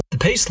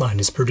Paceline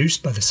is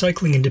produced by the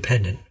Cycling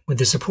Independent with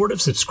the support of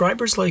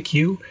subscribers like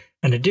you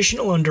and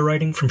additional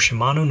underwriting from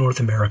Shimano North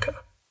America.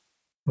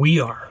 We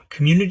are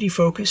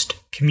community-focused,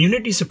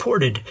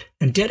 community-supported,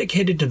 and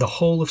dedicated to the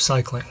whole of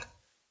cycling.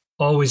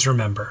 Always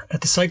remember, at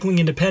the Cycling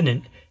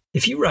Independent,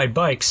 if you ride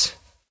bikes,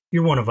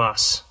 you're one of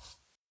us.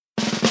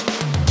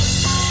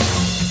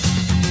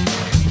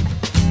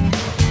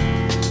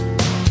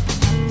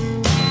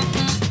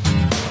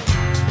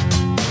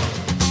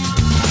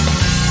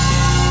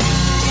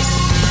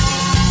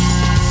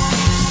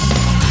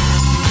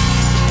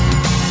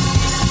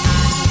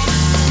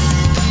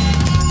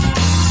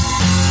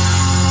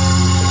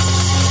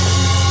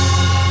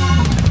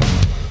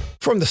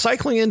 From the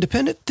Cycling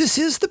Independent, this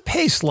is the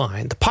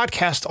Paceline, the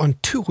podcast on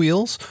two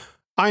wheels.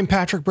 I'm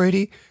Patrick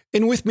Brady,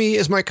 and with me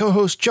is my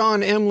co-host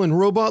John Emlyn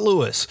Robot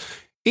Lewis.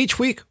 Each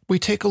week, we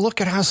take a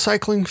look at how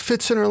cycling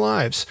fits in our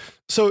lives.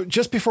 So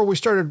just before we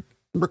started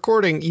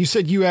recording, you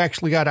said you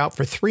actually got out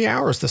for 3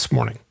 hours this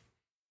morning.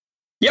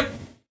 Yep.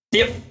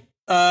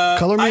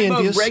 Color me I'm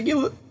envious. a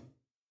regular.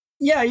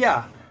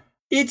 Yeah.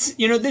 It's,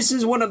 this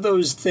is one of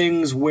those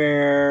things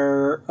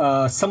where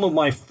some of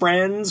my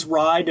friends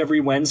ride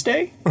every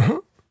Wednesday.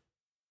 Uh-huh.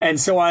 And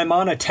so I'm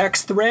on a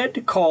text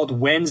thread called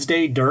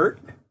Wednesday Dirt,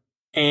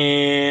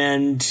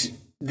 and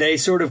they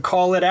sort of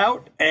call it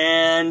out,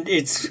 and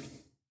it's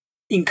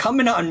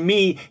incumbent on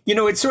me.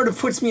 It sort of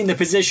puts me in the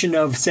position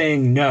of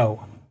saying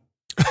no.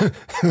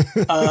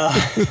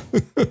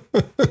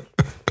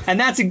 And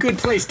that's a good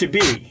place to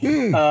be,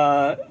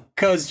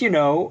 because,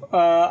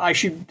 I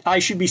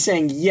should be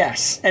saying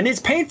yes. And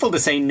it's painful to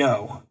say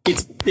no.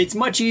 It's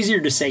much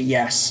easier to say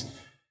yes.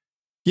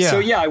 Yeah.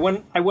 So I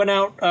went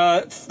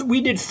out.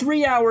 We did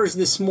 3 hours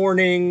this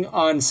morning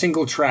on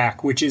single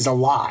track, which is a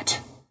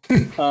lot.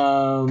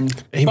 Amen.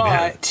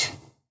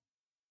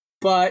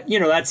 But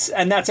that's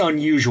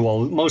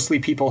unusual. Mostly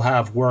people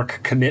have work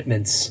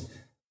commitments.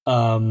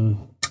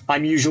 I'm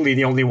usually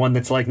the only one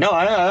that's like, no,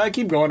 I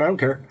keep going. I don't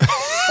care.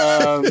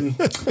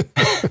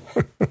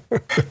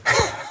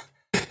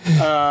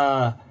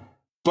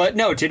 But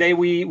no, today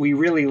we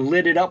really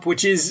lit it up,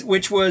 which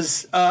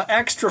was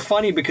extra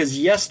funny because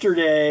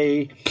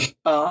yesterday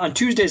on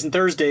Tuesdays and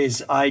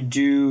Thursdays I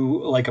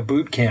do like a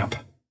boot camp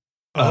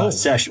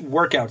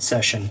workout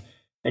session,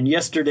 and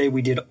yesterday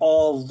we did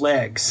all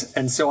legs,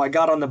 and so I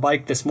got on the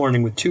bike this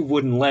morning with 2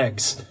 wooden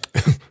legs.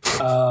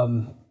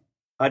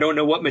 I don't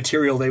know what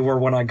material they were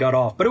when I got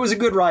off, but it was a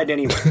good ride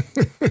anyway.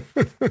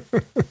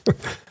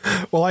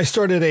 Well, I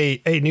started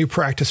a new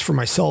practice for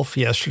myself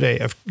yesterday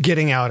of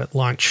getting out at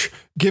lunch,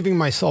 giving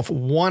myself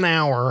 1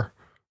 hour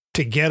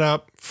to get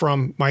up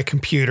from my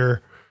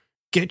computer,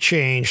 get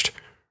changed,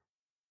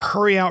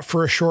 hurry out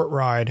for a short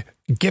ride,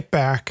 get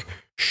back,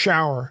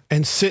 shower,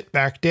 and sit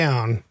back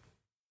down,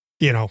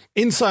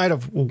 inside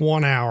of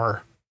 1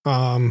 hour.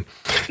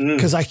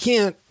 Because I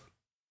can't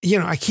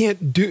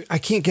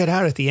get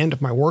out at the end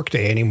of my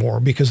workday anymore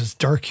because it's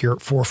dark here at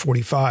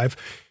 4:45,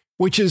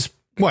 which is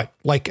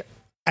like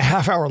a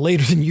half hour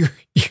later than you're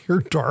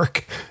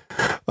dark.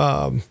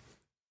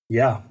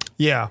 Yeah.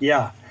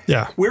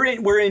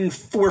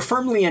 We're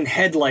firmly in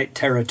headlamp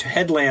territory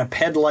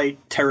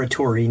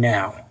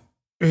now.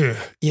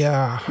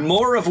 Yeah.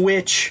 More of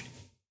which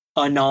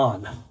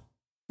anon.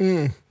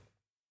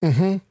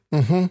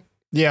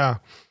 Yeah.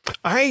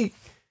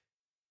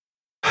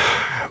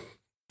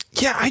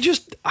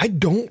 I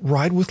don't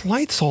ride with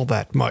lights all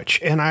that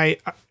much. And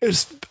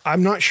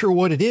I'm not sure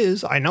what it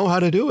is. I know how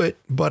to do it,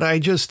 but I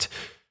just,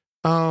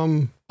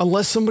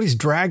 unless somebody's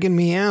dragging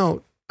me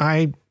out,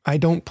 I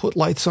don't put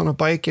lights on a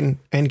bike and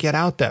get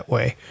out that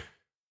way.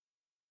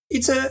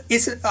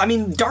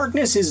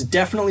 Darkness is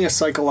definitely a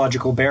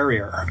psychological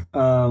barrier.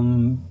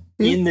 In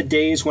the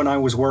days when I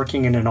was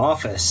working in an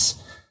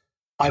office,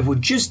 I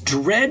would just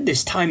dread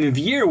this time of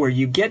year where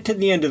you get to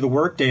the end of the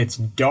workday, it's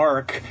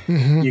dark,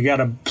 you got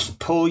to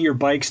pull your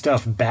bike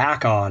stuff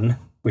back on,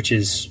 which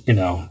is,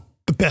 the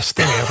best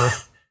thing ever.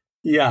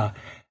 Yeah.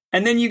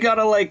 And then you got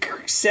to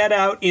set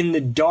out in the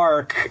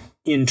dark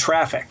in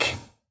traffic.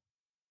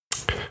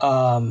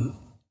 I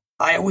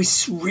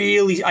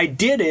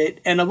did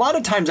it, and a lot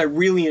of times I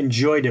really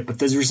enjoyed it, but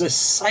there's a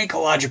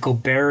psychological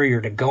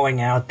barrier to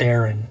going out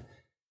there and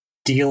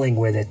dealing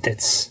with it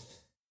that's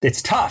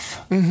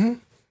tough. Mm-hmm.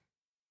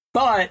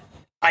 But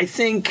I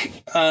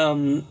think,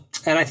 and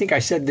I think I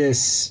said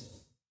this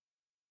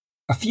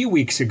a few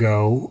weeks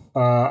ago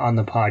on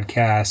the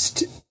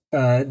podcast,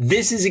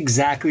 this is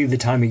exactly the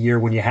time of year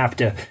when you have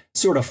to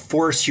sort of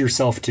force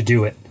yourself to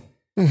do it.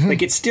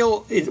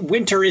 Mm-hmm.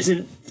 Winter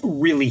isn't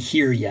really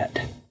here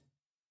yet.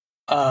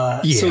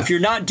 So if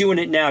you're not doing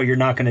it now, you're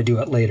not going to do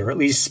it later, at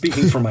least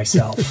speaking for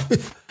myself.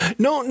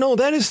 No,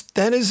 that is,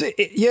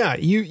 yeah,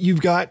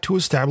 you've got to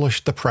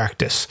establish the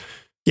practice.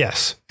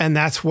 Yes. And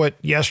that's what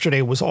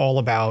yesterday was all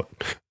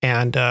about.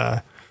 And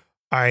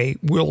I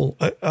will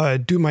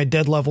do my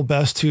dead level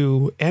best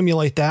to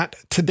emulate that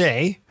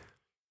today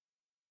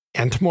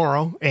and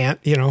tomorrow. And,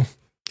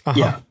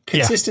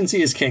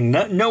 consistency is king.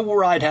 No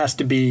ride has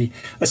to be,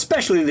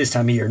 especially this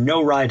time of year,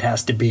 no ride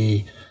has to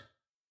be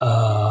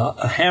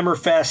a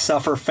Hammerfest,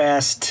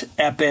 Sufferfest,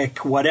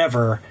 Epic,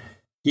 whatever.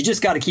 You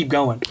just got to keep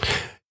going.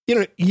 You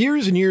know,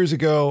 years and years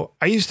ago,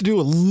 I used to do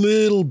a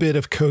little bit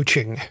of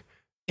coaching,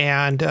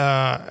 and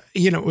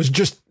it was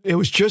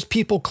just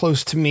people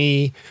close to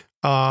me,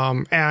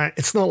 and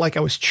it's not like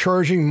I was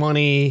charging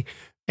money,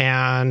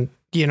 and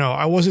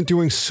I wasn't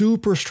doing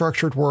super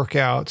structured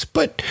workouts,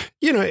 but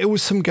it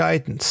was some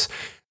guidance,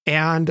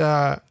 and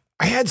I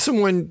had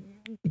someone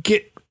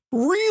get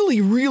really,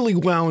 really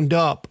wound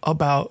up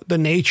about the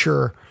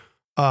nature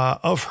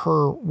of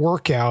her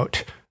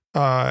workout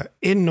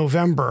in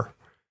November.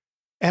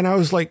 And I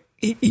was like,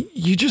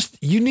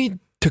 you need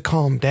to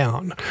calm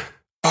down.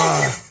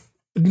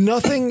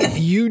 Nothing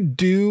you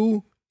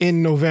do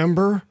in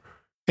November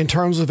in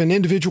terms of an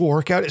individual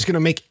workout is going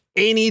to make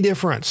any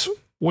difference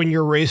when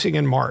you're racing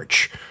in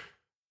March.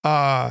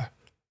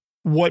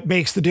 What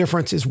makes the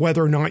difference is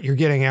whether or not you're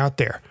getting out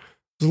there.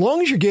 As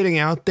long as you're getting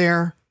out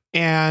there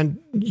and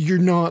you're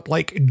not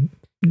like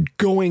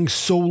going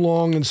so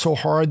long and so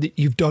hard that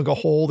you've dug a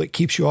hole that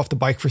keeps you off the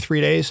bike for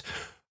 3 days,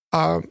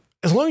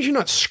 as long as you're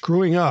not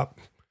screwing up,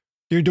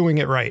 you're doing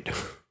it right.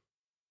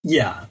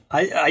 Yeah,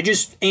 I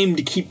just aim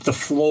to keep the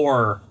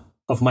floor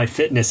of my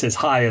fitness as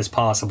high as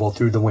possible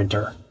through the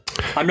winter.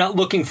 I'm not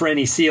looking for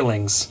any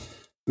ceilings.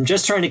 I'm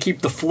just trying to keep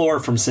the floor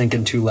from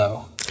sinking too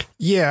low.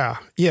 Yeah.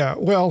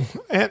 Well,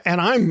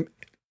 and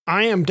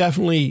I am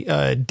definitely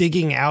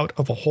digging out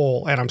of a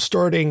hole, and I'm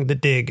starting the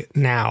dig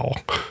now.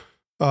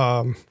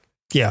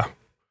 Yeah.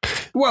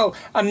 Well,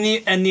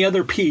 the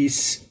other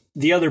piece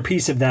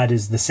of that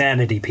is the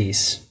sanity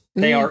piece.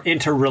 They are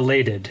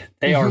interrelated.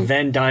 They are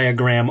Venn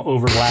diagram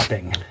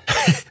overlapping.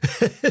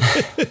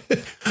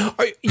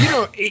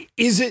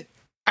 Is it?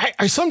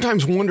 I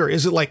sometimes wonder: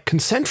 is it like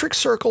concentric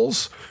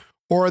circles,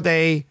 or are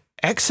they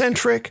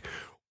eccentric,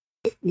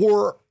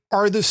 or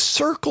are the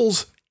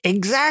circles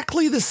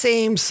exactly the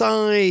same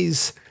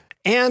size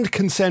and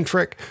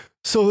concentric,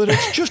 so that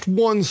it's just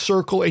one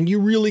circle and you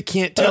really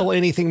can't tell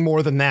anything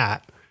more than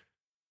that?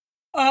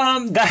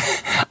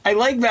 I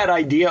like that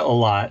idea a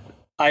lot.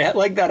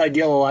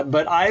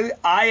 But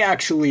I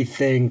actually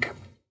think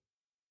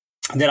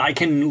that I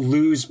can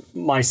lose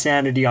my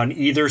sanity on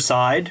either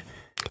side.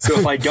 So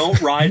if I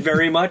don't ride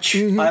very much,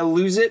 I'll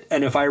lose it.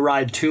 And if I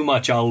ride too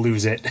much, I'll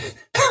lose it.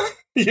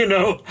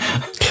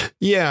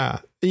 Yeah.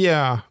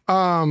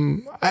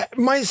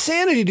 My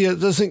sanity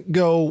doesn't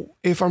go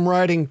if I'm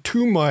riding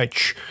too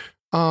much.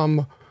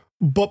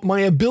 But my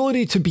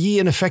ability to be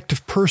an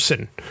effective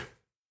person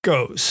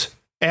goes.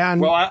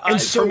 And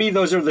for me,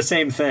 those are the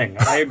same thing.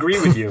 I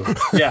agree with you.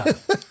 Yeah.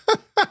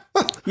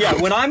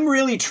 Yeah. When I'm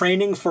really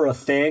training for a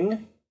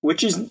thing,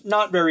 which is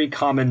not very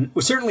common.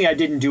 Well, certainly I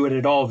didn't do it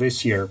at all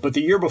this year, but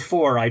the year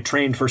before I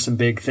trained for some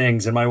big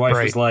things, and my wife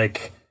was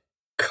like,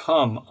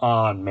 come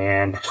on,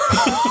 man.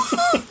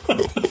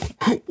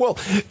 Well,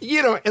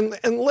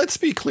 and let's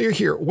be clear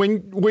here.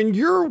 When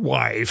your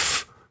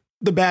wife,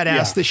 the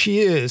badass that she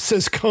is,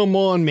 says, come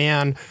on,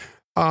 man,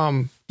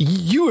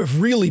 you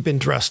have really been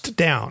dressed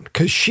down,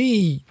 because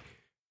she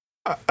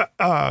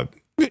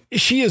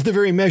is the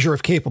very measure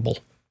of capable.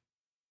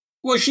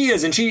 Well, she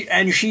is, and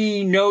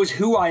she knows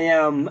who I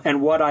am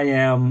and what I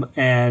am,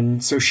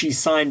 and so she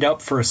signed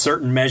up for a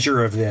certain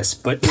measure of this.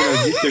 But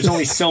there's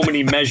only so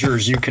many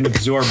measures you can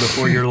absorb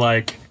before you're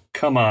like,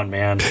 come on,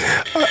 man.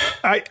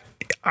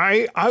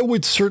 I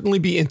would certainly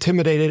be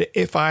intimidated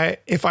if I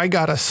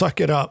got a suck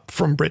it up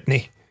from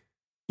Brittany.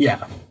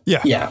 Yeah.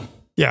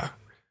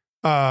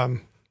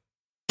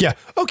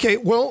 Okay.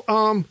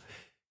 Well,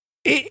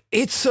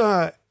 it's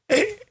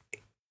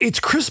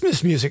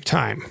Christmas music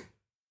time.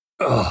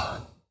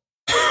 Ugh.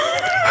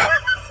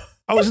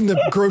 I was in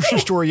the grocery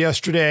store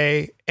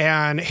yesterday,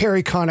 and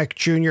Harry Connick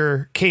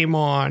Jr. came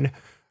on.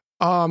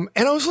 And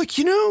I was like,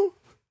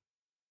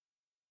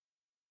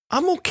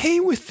 I'm okay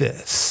with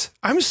this.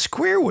 I'm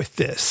square with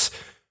this.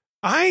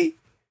 I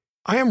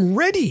am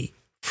ready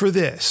for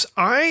this.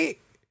 I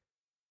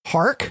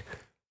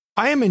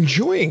am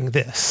enjoying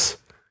this.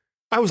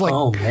 I was like,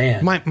 oh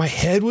man, my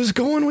head was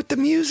going with the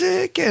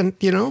music, and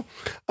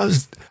I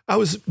was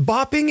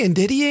bopping and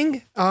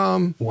diddying.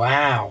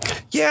 Wow.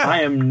 Yeah.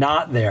 I am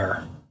not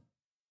there.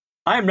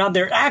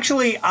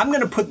 Actually, I'm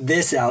going to put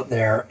this out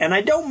there, and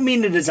I don't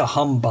mean it as a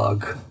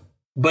humbug,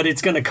 but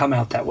it's going to come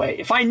out that way.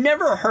 If I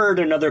never heard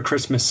another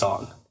Christmas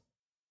song,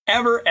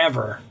 ever,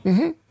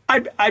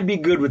 I'd be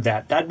good with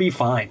that. That'd be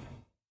fine.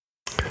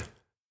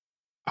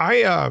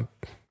 I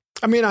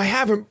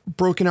haven't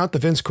broken out the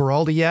Vince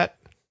Guaraldi yet.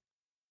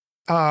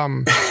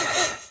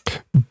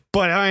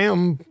 But I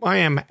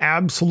am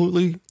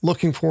absolutely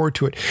looking forward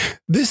to it.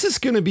 This is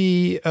going to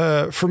be,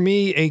 for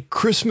me, a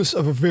Christmas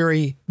of a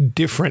very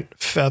different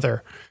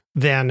feather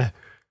than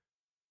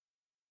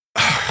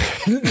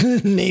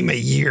name a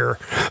year,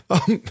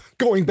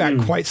 going back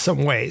quite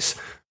some ways.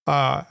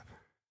 My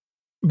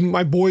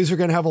boys are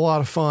going to have a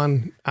lot of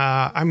fun.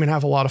 I'm going to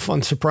have a lot of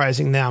fun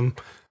surprising them.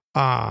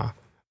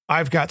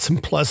 I've got some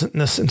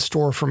pleasantness in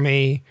store for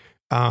me.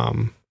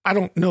 I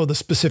don't know the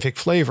specific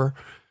flavor,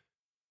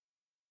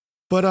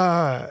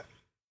 but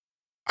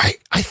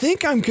I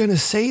think I'm going to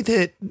say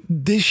that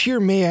this year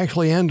may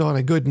actually end on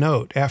a good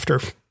note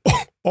after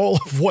all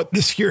of what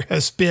this year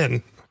has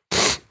been.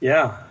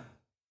 Yeah.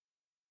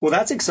 Well,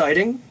 that's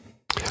exciting.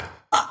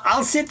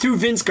 I'll sit through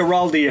Vince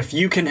Guaraldi if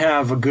you can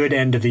have a good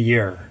end of the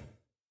year.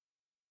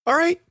 All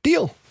right.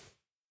 Deal.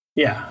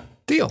 Yeah.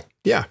 Deal.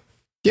 Yeah.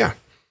 Yeah.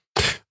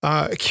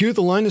 Cue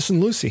the Linus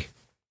and Lucy.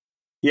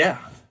 Yeah.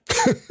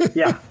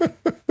 Yeah.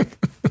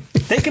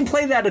 They can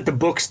play that at the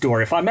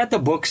bookstore. If I'm at the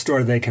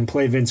bookstore, they can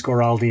play Vince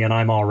Guaraldi and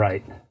I'm all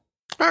right.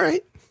 All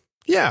right.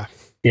 Yeah.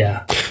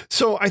 Yeah.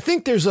 So I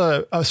think there's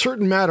a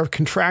certain matter of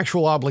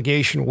contractual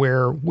obligation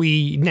where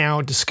we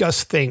now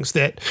discuss things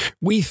that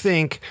we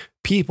think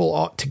people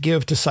ought to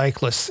give to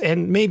cyclists.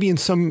 And maybe in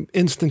some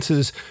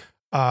instances,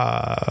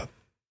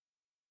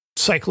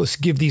 cyclists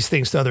give these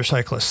things to other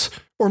cyclists,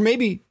 or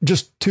maybe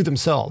just to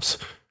themselves.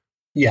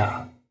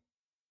 Yeah.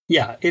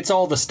 Yeah, it's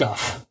all the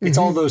stuff. It's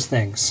all those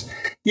things.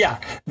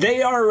 Yeah,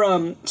 they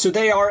are, so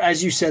they are,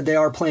 as you said, they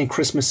are playing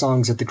Christmas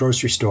songs at the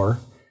grocery store.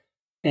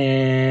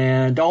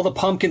 And all the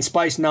pumpkin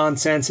spice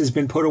nonsense has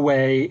been put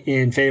away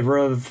in favor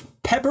of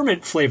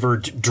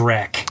peppermint-flavored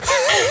Drek.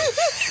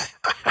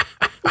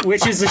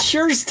 Which is a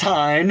sure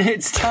sign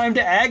it's time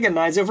to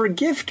agonize over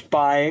gift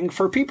buying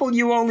for people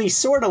you only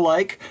sort of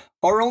like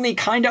or only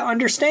kind of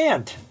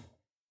understand.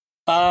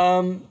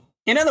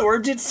 In other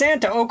words, it's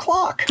Santa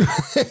o'clock.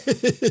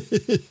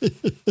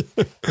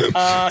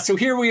 So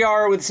here we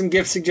are with some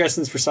gift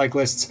suggestions for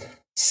cyclists.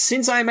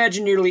 Since I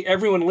imagine nearly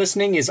everyone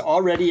listening is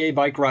already a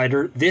bike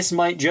rider, this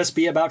might just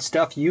be about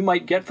stuff you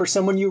might get for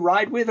someone you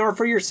ride with or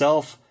for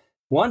yourself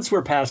once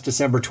we're past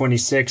December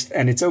 26th,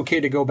 and it's okay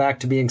to go back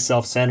to being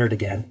self-centered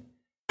again.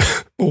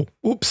 Oh,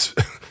 oops.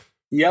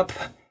 Yep.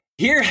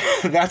 Here,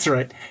 that's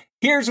right.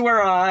 Here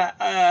where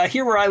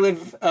I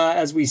live,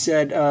 as we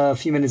said a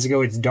few minutes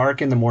ago, it's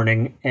dark in the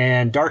morning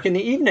and dark in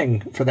the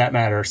evening, for that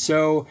matter.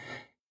 So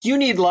you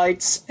need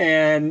lights,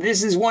 and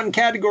this is one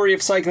category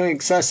of cycling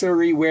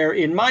accessory where,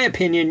 in my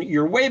opinion,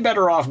 you're way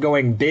better off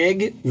going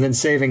big than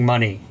saving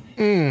money.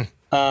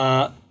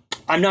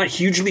 I'm not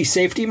hugely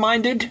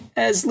safety-minded,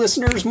 as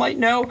listeners might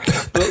know,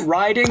 but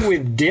riding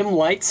with dim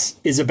lights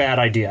is a bad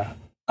idea.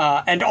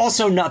 And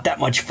also not that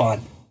much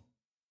fun,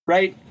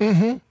 right?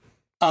 Mm-hmm.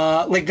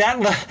 Like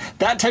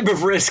that type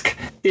of risk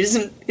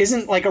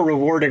isn't like a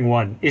rewarding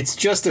one. It's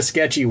just a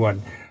sketchy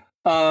one.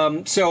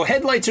 So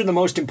headlights are the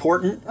most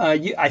important.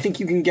 I think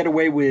you can get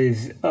away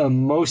with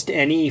most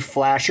any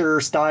flasher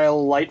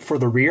style light for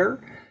the rear.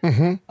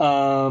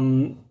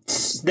 Mm-hmm.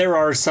 There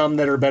are some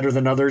that are better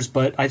than others,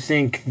 but I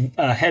think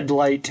a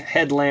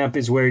headlamp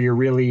is where you're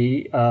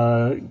really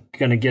going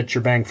to get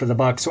your bang for the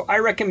buck. So I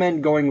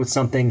recommend going with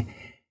something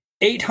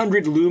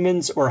 800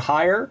 lumens or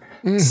higher.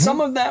 Mm-hmm. Some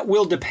of that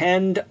will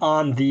depend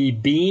on the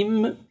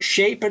beam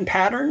shape and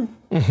pattern,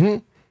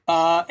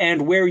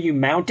 and where you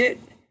mount it.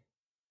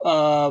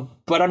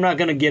 But I'm not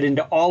going to get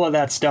into all of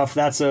that stuff.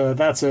 That's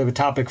a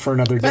topic for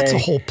another day. That's a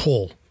whole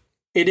pull.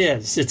 It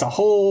is. It's a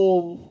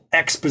whole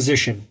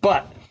exposition.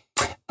 But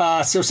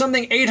so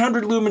something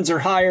 800 lumens or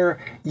higher.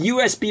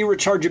 USB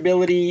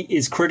rechargeability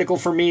is critical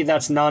for me.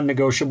 That's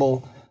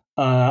non-negotiable.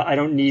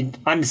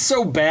 I'm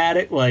so bad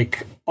at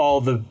like all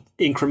the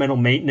incremental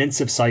maintenance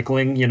of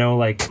cycling,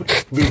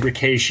 like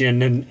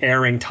lubrication and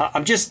airing.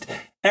 I'm just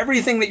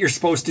everything that you're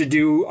supposed to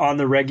do on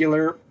the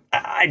regular.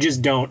 I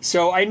just don't.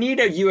 So I need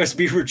a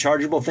USB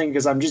rechargeable thing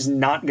because I'm just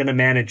not going to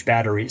manage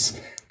batteries.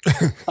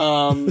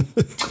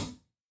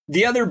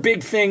 The other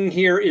big thing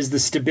here is the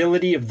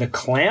stability of the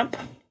clamp.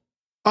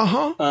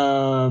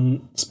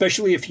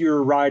 Especially if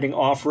you're riding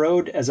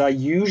off-road, as I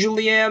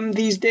usually am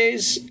these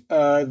days,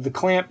 the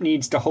clamp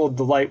needs to hold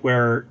the light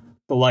where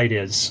the light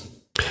is.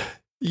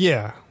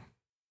 Yeah.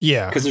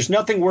 Yeah. Because there's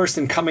nothing worse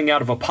than coming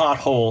out of a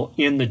pothole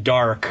in the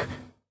dark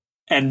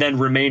and then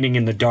remaining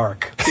in the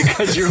dark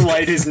because your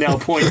light is now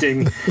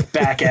pointing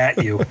back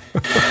at you.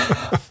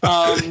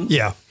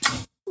 Yeah.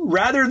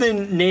 Rather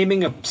than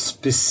naming a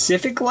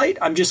specific light,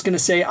 I'm just going to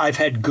say I've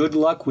had good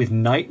luck with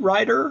Night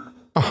Rider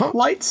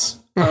lights.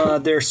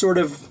 They're sort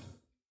of,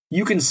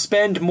 you can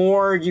spend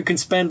more, you can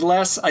spend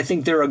less. I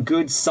think they're a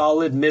good,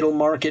 solid middle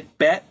market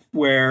bet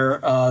where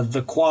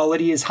the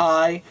quality is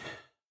high,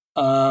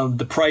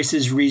 the price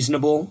is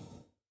reasonable,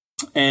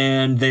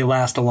 and they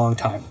last a long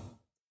time.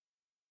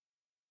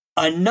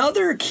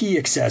 Another key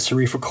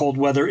accessory for cold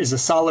weather is a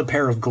solid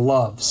pair of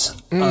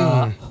gloves.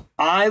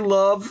 I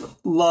love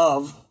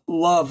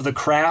the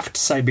Craft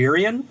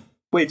Siberian,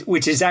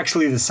 which is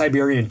actually the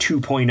Siberian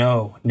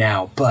 2.0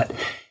 now, but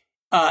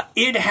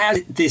it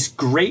has this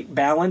great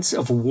balance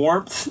of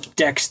warmth,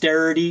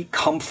 dexterity,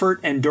 comfort,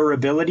 and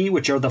durability,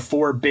 which are the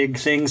four big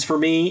things for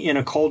me in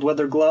a cold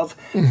weather glove.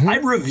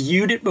 I've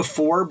reviewed it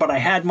before, but I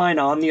had mine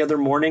on the other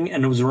morning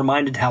and was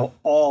reminded how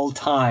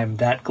all-time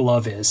that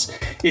glove is.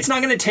 It's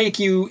not going to take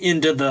you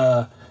into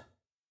the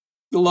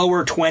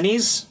lower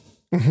 20s,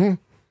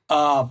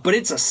 but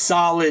it's a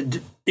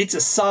solid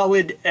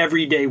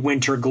everyday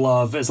winter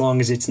glove as long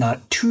as it's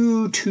not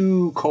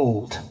too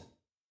cold.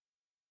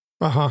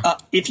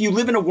 If you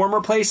live in a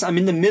warmer place, I'm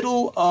in the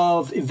middle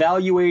of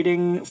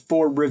evaluating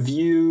for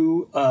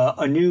review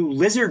a new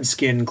lizard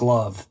skin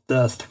glove,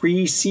 the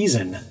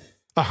 3-season,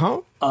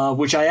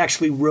 which I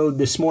actually rode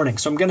this morning.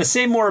 So I'm going to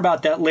say more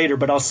about that later,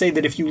 but I'll say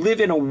that if you live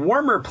in a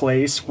warmer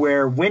place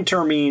where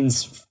winter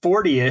means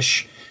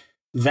 40-ish,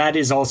 that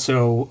is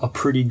also a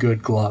pretty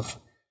good glove.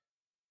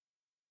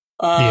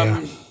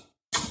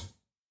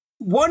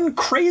 One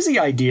crazy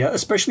idea,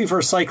 especially for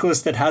a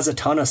cyclist that has a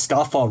ton of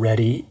stuff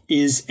already,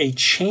 is a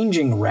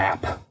changing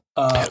wrap,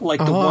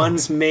 like the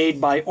ones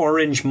made by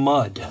Orange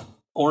Mud.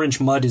 Orange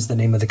Mud is the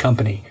name of the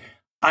company.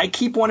 I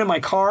keep one in my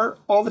car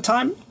all the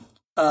time.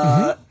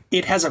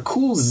 It has a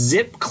cool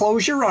zip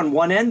closure on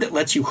one end that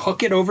lets you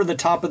hook it over the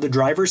top of the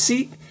driver's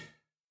seat,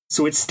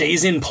 so it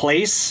stays in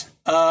place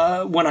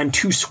when I'm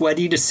too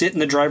sweaty to sit in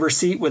the driver's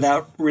seat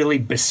without really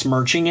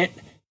besmirching it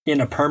in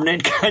a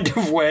permanent kind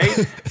of way.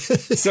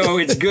 So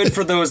it's good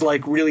for those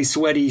like really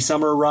sweaty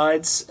summer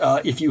rides.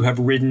 If you have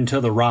ridden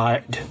to the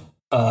ride,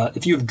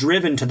 if you have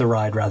driven to the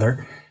ride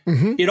rather,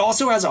 it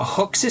also has a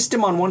hook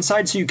system on one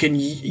side. So you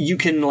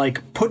can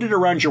like put it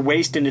around your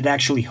waist and it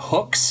actually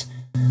hooks.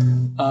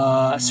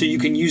 So you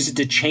can use it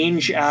to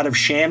change out of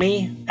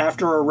chamois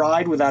after a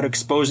ride without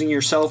exposing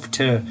yourself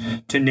to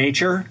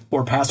nature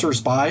or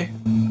passersby.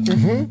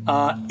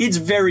 It's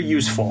very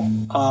useful.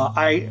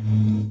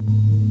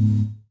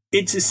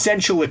 It's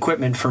essential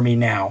equipment for me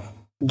now,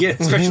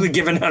 especially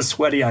given how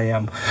sweaty I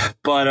am.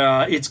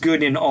 But it's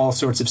good in all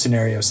sorts of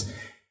scenarios.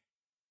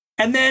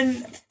 And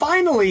then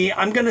finally,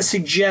 I'm going to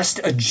suggest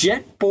a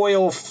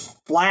Jetboil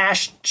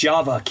Flash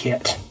Java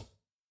kit,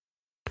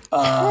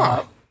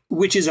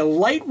 which is a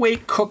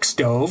lightweight cook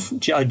stove,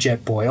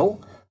 Jetboil,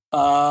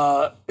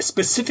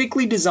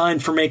 specifically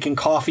designed for making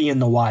coffee in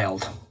the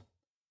wild.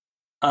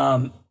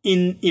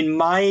 In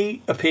my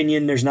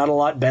opinion, there's not a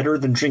lot better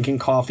than drinking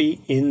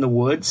coffee in the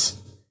woods.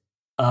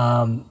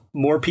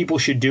 More people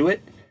should do it.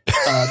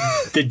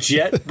 The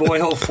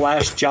Jetboil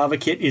Flash Java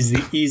kit is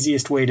the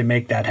easiest way to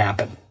make that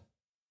happen.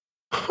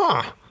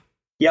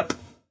 Yep.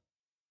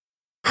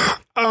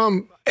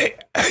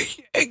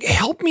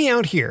 Help me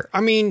out here.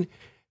 I mean,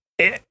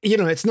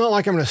 it's not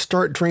like I'm going to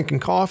start drinking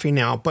coffee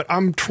now, but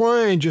I'm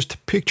trying just to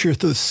picture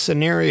the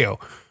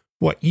scenario.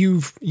 What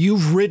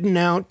you've ridden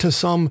out to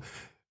some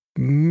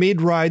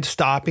mid-ride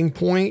stopping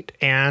point,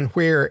 and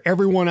where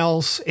everyone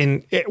else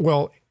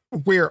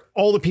where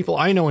all the people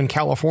I know in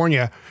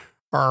California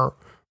are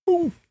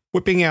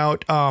whipping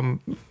out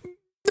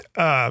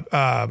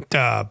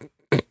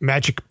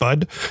Magic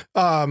Bud.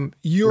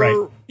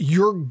 You're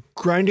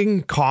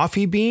grinding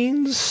coffee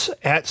beans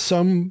at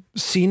some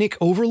scenic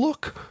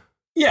overlook?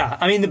 Yeah,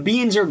 I mean, the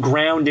beans are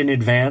ground in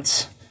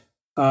advance.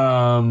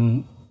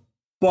 But,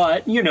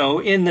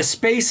 in the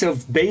space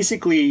of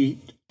basically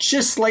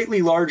just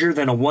slightly larger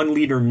than a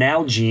 1-liter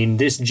Nalgene,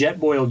 this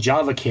Jetboil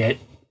Java kit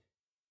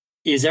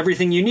is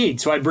everything you need.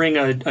 So I bring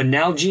a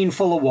Nalgene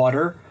full of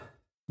water,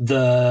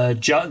 the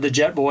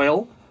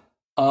Jetboil,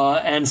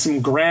 and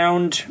some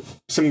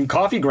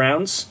coffee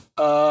grounds,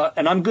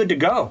 and I'm good to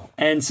go.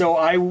 And so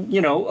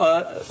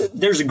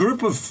there's a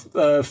group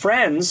of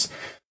friends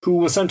who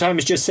will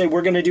sometimes just say,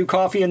 we're going to do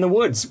coffee in the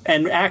woods.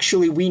 And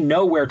actually, we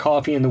know where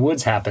coffee in the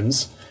woods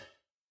happens.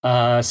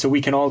 So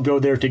we can all go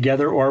there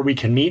together, or we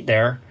can meet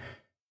there.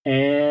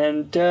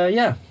 And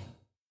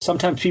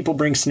sometimes people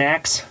bring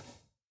snacks.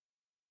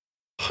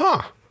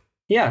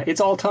 Yeah, it's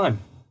all time.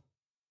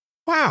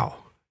 Wow.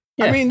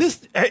 Yeah. I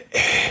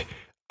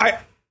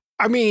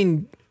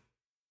mean,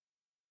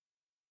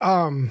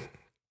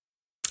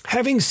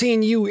 having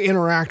seen you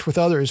interact with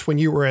others when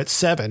you were at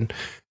 7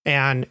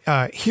 and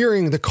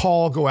hearing the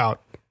call go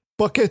out,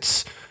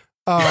 buckets.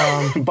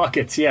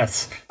 Buckets,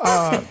 yes.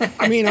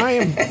 I mean,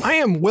 I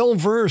am well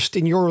versed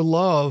in your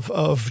love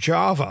of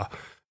Java.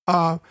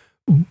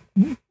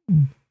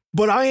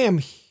 But I am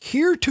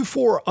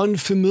heretofore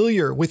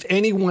unfamiliar with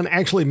anyone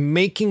actually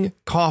making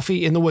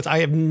coffee in the woods. I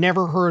have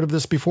never heard of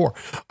this before.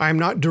 I'm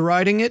not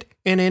deriding it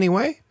in any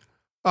way.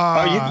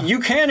 You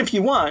can if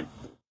you want,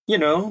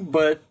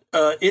 but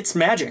it's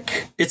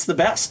magic. It's the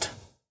best.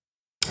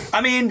 I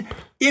mean,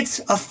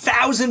 it's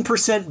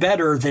 1,000%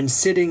 better than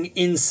sitting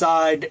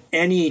inside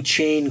any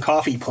chain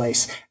coffee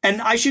place. And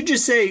I should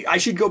just say, I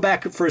should go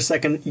back for a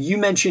second. You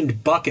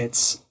mentioned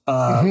buckets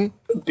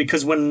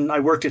because when I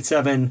worked at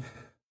 7,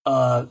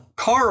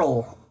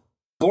 Carl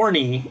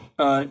Borney,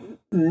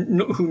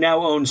 who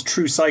now owns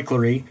True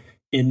Cyclery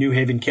in New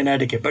Haven,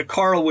 Connecticut, but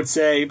Carl would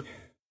say,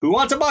 "Who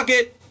wants a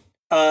bucket?"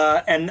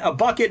 And a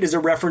bucket is a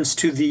reference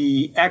to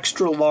the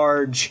extra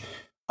large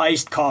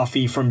iced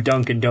coffee from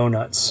Dunkin'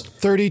 Donuts.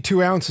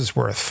 32 ounces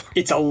worth.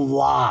 It's a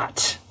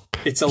lot.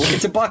 It's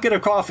a bucket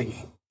of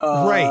coffee.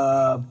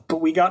 Right.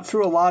 But we got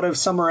through a lot of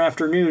summer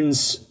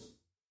afternoons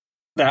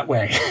that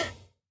way.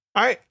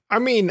 I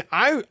mean,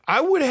 I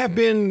would have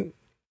been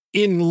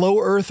in low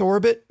Earth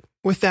orbit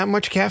with that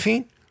much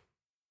caffeine.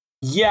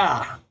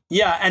 Yeah,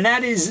 and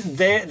that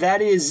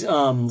is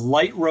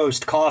light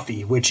roast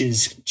coffee, which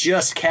is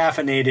just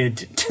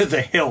caffeinated to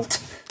the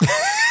hilt.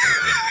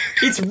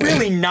 It's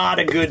really not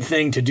a good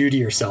thing to do to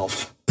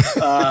yourself.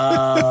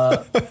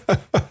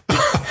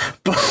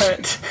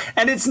 But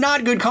and it's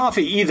not good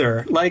coffee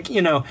either. Like,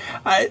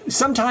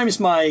 sometimes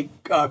my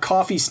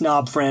coffee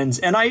snob friends,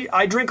 and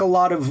I drink a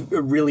lot of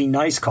really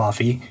nice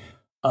coffee.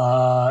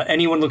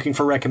 Anyone looking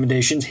for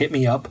recommendations, hit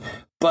me up.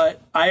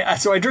 But I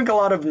drink a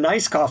lot of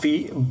nice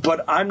coffee,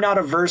 but I'm not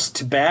averse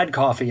to bad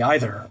coffee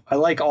either. I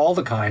like all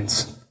the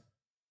kinds.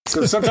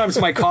 So sometimes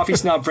my coffee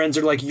snob friends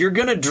are like, "You're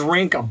gonna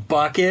drink a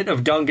bucket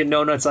of Dunkin'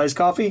 Donuts iced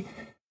coffee?"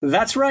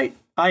 That's right,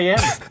 I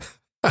am.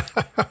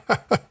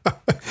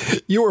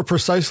 You are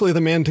precisely the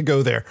man to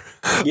go there.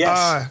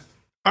 Yes.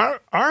 All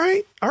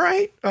right.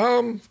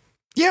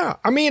 Yeah.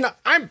 I mean,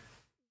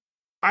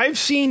 I've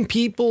seen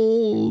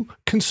people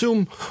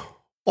consume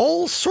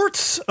all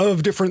sorts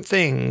of different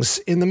things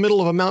in the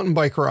middle of a mountain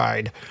bike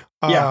ride.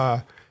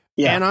 Yeah.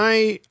 And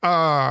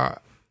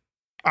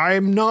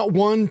I'm not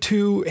one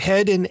to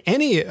head in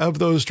any of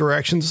those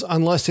directions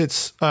unless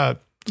it's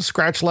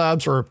Scratch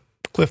Labs or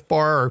Cliff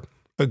Bar or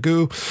a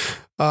Goo.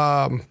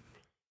 I'm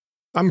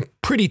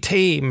pretty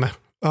tame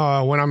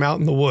when I'm out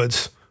in the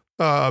woods.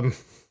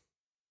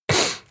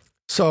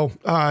 So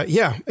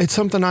it's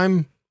something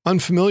I'm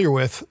unfamiliar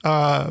with.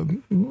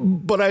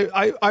 But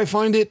I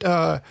find it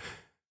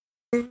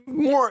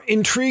more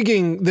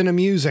intriguing than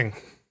amusing.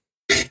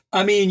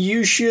 I mean,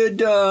 you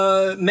should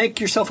make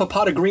yourself a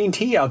pot of green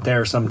tea out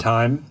there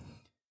sometime.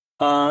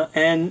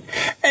 And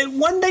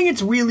one thing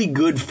it's really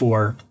good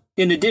for,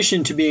 in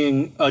addition to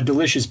being a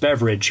delicious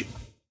beverage,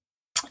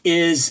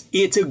 is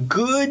it's a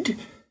good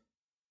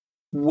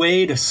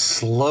way to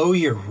slow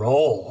your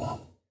roll.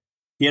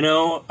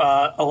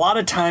 A lot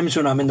of times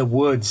when I'm in the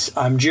woods,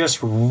 I'm just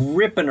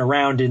ripping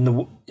around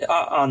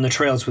on the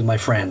trails with my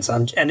friends.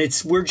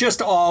 We're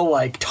just all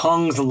like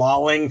tongues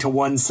lolling to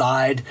one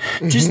side,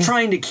 just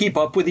trying to keep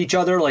up with each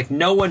other. Like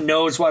no one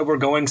knows why we're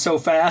going so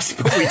fast,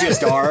 but we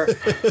just are.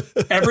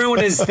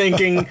 Everyone is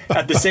thinking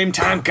at the same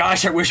time,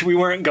 gosh, I wish we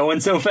weren't going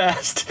so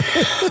fast.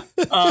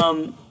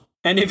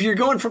 And if you're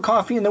going for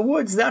coffee in the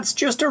woods, that's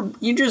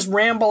you just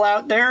ramble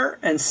out there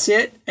and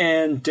sit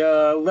and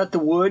let the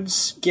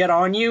woods get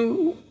on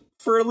you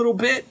for a little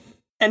bit.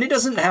 And it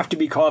doesn't have to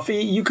be coffee.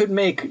 You could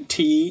make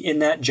tea in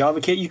that Java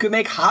kit. You could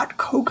make hot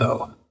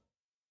cocoa.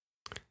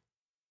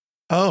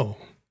 Oh.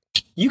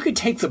 You could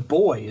take the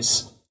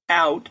boys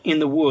out in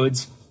the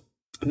woods,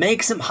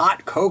 make some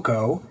hot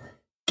cocoa,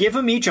 give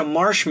them each a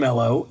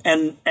marshmallow,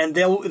 and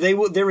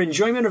their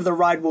enjoyment of the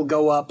ride will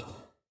go up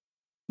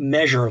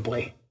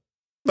measurably.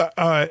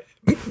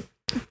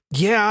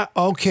 Yeah.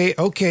 Okay.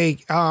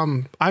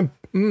 Am I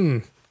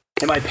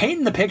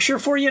painting the picture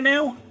for you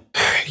now?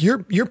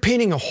 You're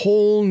painting a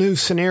whole new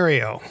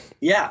scenario.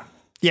 Yeah.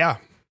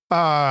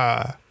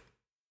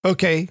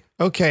 Okay.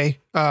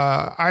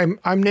 I'm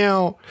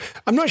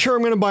not sure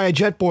I'm going to buy a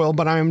jet boil,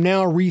 but I'm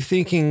now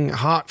rethinking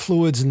hot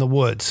fluids in the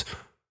woods.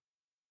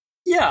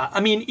 Yeah.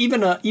 I mean,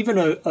 even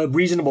a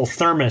reasonable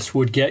thermos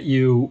would get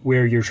you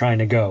where you're trying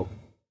to go.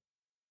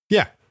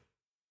 Yeah.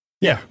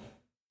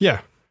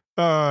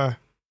 All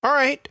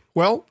right.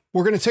 Well,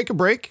 we're going to take a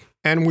break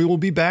and we will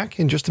be back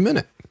in just a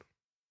minute.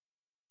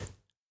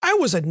 I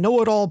was a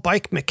know-it-all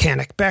bike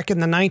mechanic back in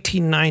the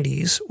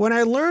 1990s when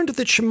I learned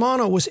that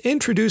Shimano was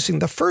introducing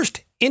the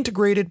first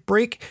integrated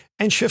brake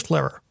and shift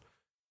lever.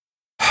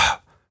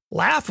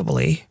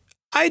 Laughably,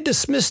 I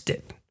dismissed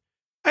it.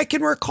 I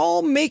can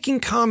recall making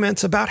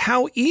comments about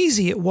how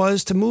easy it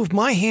was to move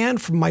my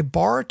hand from my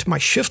bar to my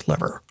shift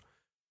lever.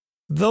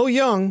 Though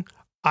young,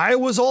 I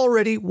was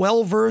already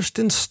well-versed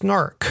in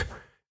snark.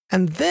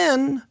 And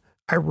then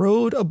I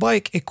rode a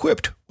bike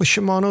equipped with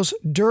Shimano's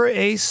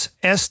Dura-Ace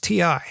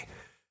STI.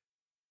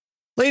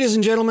 Ladies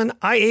and gentlemen,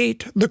 I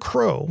ate the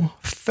crow,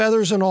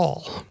 feathers and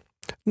all.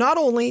 Not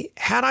only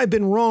had I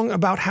been wrong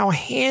about how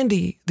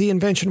handy the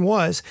invention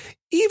was,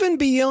 even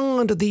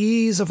beyond the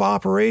ease of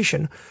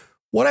operation,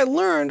 what I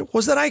learned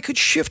was that I could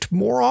shift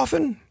more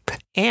often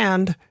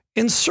and,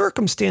 in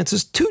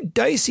circumstances too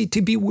dicey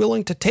to be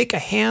willing to take a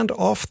hand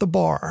off the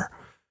bar.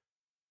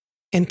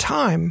 In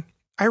time,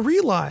 I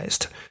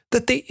realized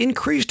that they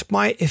increased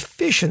my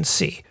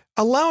efficiency,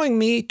 allowing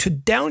me to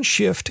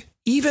downshift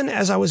even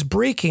as I was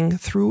braking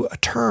through a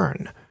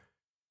turn.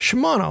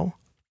 Shimano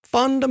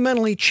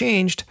fundamentally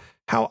changed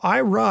how I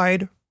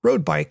ride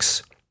road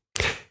bikes,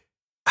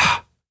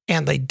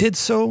 and they did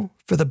so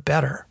for the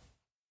better.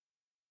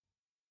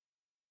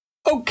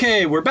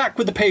 Okay, we're back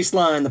with the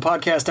Paceline, the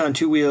podcast on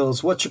two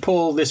wheels. What's your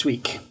poll this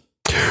week?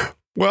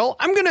 Well,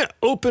 I'm going to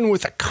open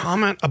with a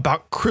comment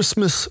about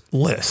Christmas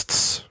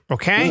lists,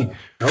 okay?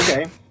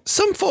 Okay.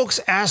 Some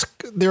folks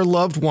ask their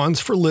loved ones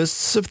for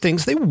lists of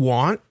things they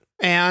want.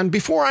 And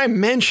before I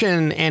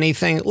mention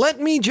anything, let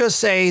me just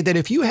say that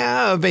if you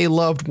have a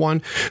loved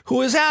one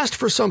who has asked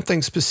for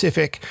something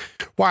specific,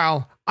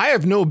 while I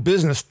have no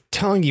business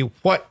telling you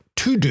what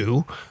to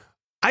do,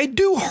 I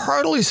do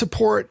heartily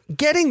support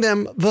getting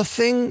them the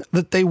thing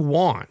that they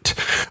want.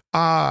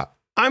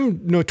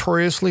 I'm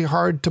notoriously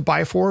hard to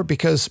buy for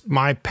because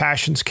my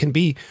passions can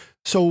be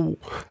so,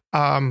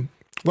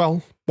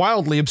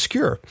 wildly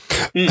obscure.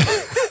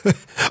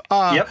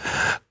 Yep.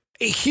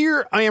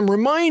 here I am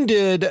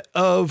reminded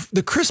of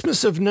the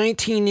Christmas of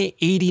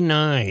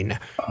 1989,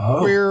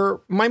 where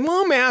my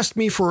mom asked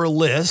me for a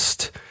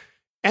list,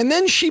 and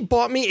then she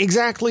bought me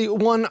exactly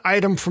one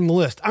item from the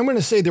list. I'm going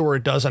to say there were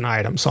a dozen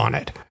items on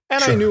it,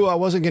 and I knew I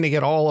wasn't going to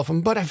get all of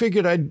them, but I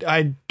figured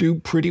I'd do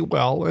pretty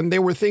well, and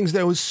there were things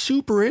that I was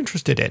super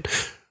interested in.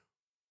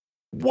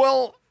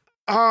 Well,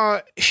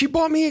 she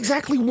bought me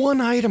exactly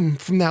one item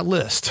from that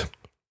list.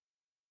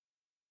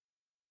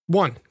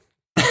 One.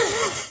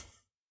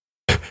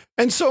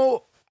 And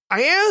so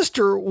I asked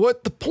her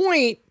what the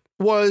point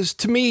was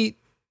to me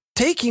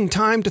taking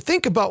time to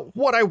think about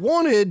what I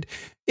wanted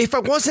if I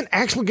wasn't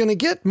actually going to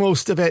get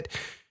most of it.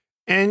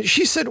 And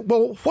she said,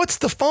 well, what's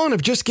the fun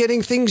of just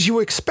getting things you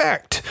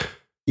expect?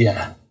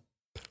 Yeah.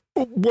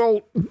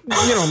 Well,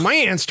 my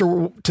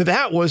answer to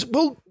that was,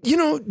 well,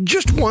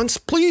 just once,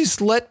 please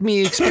let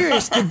me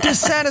experience the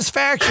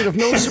dissatisfaction of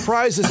no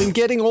surprises and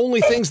getting only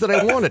things that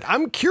I wanted.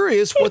 I'm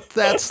curious what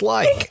that's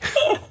like.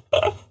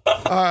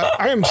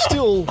 I am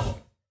still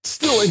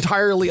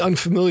entirely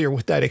unfamiliar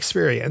with that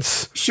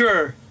experience.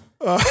 Sure.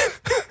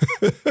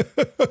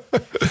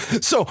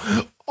 So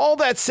all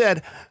that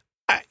said,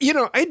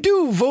 I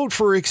do vote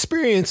for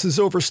experiences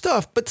over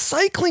stuff, but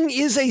cycling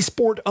is a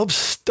sport of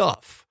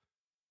stuff.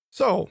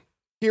 So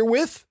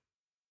herewith,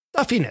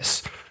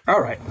 stuffiness.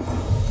 All right.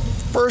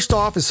 First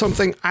off is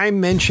something I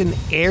mention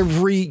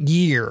every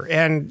year.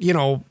 And,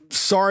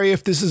 sorry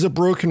if this is a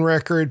broken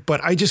record, but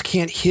I just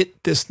can't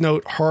hit this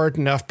note hard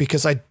enough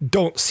because I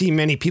don't see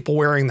many people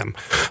wearing them.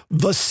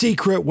 The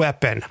secret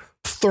weapon,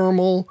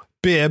 thermal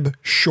bib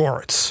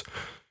shorts.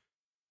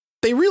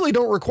 They really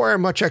don't require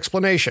much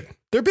explanation.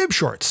 They're bib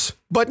shorts,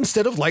 but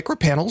instead of Lycra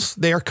panels,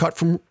 they are cut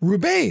from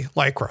Roubaix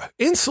Lycra,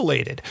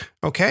 insulated.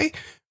 Okay.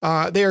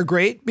 They are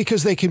great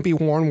because they can be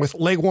worn with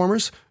leg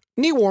warmers,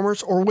 knee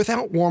warmers, or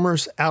without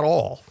warmers at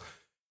all.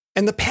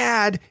 And the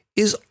pad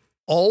is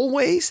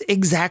always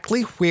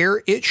exactly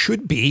where it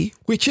should be,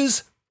 which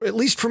is, at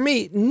least for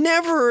me,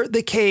 never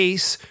the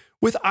case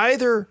with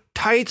either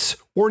tights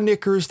or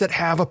knickers that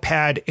have a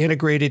pad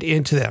integrated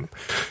into them.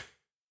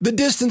 The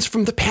distance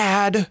from the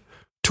pad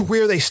to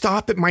where they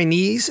stop at my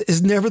knees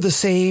is never the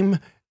same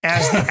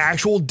as the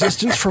actual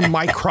distance from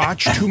my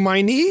crotch to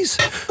my knees.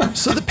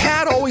 So the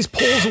pad always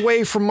pulls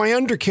away from my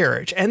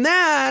undercarriage, and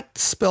that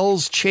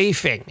spells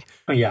chafing.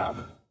 Yeah.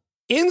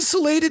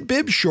 Insulated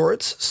bib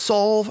shorts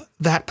solve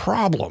that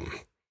problem.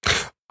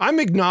 I'm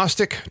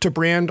agnostic to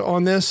brand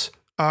on this.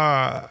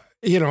 My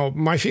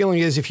feeling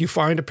is if you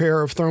find a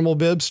pair of thermal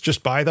bibs,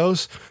 just buy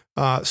those,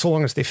 so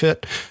long as they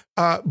fit.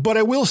 But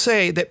I will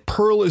say that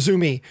Pearl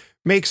Izumi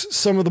makes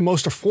some of the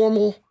most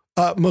affordable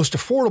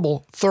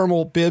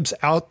thermal bibs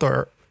out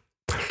there.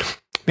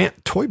 Man,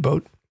 toy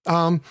boat.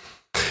 And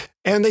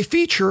they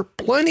feature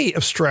plenty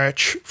of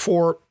stretch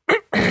for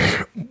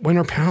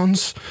winter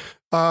pounds,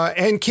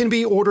 and can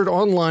be ordered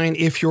online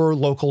if your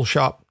local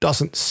shop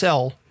doesn't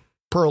sell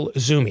Pearl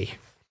Izumi.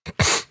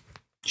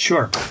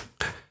 Sure.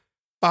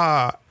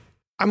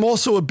 I'm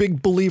also a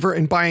big believer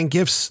in buying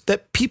gifts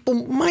that people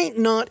might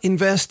not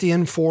invest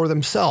in for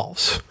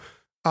themselves.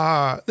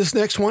 This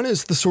next one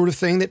is the sort of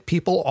thing that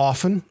people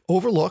often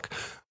overlook,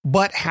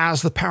 but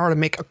has the power to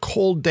make a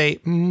cold day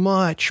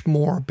much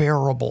more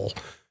bearable.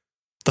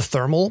 The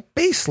thermal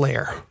base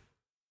layer.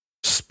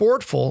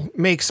 Sportful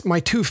makes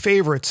my two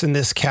favorites in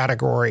this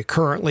category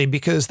currently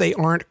because they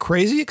aren't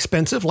crazy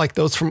expensive like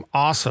those from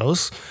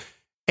Ossos,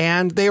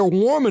 and they are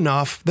warm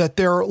enough that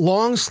their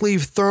long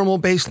sleeve thermal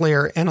base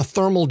layer and a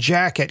thermal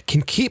jacket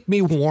can keep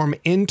me warm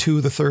into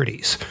the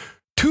 30s.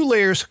 2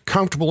 layers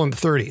comfortable in the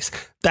 30s.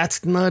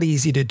 That's not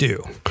easy to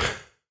do.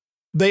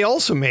 They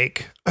also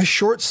make a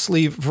short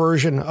sleeve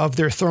version of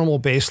their thermal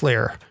base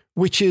layer,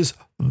 which is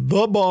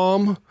the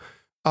bomb.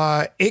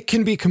 It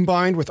can be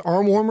combined with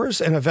arm warmers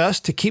and a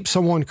vest to keep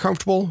someone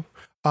comfortable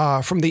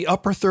from the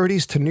upper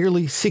 30s to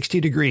nearly 60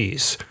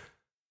 degrees.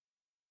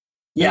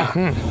 Yeah.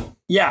 Mm-hmm.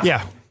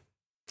 Yeah.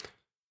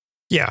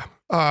 Yeah.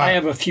 I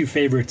have a few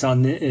favorites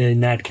in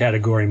that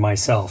category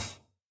myself.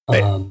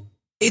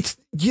 It's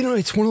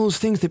one of those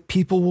things that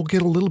people will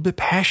get a little bit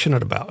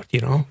passionate about,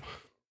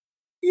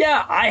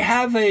 Yeah, I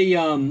have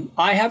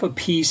a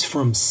piece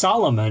from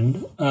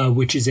Solomon,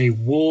 which is a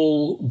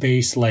wool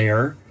base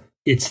layer.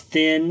 It's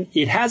thin.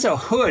 It has a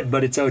hood,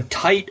 but it's a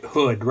tight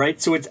hood,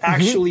 right? So it's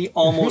actually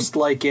almost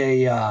like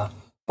a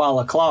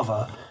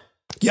balaclava.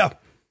 Yeah.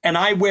 And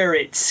I wear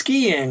it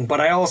skiing, but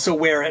I also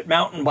wear it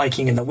mountain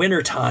biking in the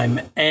wintertime.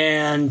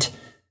 And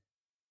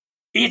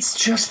it's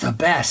just the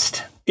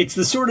best. It's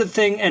the sort of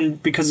thing,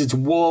 and because it's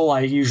wool,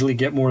 I usually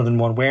get more than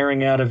one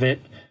wearing out of it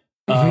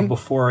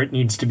before it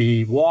needs to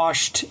be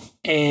washed.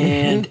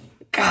 And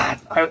God,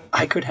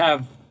 I could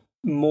have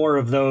more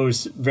of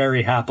those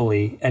very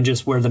happily and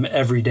just wear them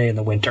every day in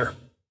the winter.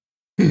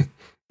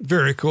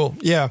 Very cool.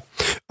 Yeah.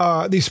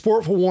 These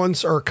Sportful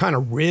ones are kind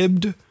of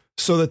ribbed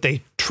so that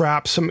they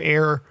trap some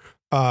air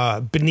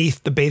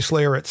beneath the base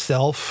layer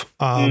itself.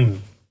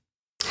 I've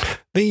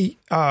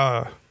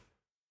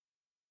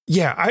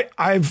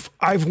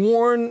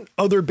worn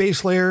other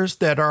base layers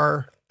that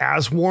are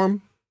as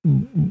warm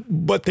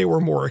but they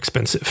were more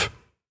expensive.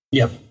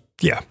 Yep.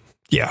 Yeah.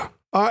 Yeah.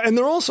 And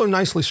they're also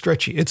nicely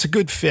stretchy. It's a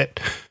good fit.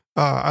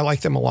 I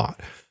like them a lot.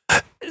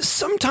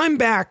 Sometime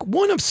back,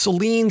 one of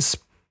Celine's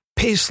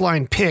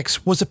Paceline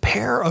picks was a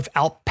pair of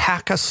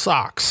alpaca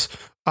socks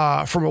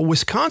from a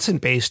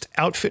Wisconsin-based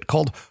outfit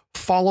called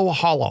Follow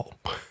Hollow.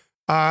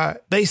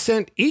 They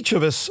sent each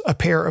of us a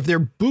pair of their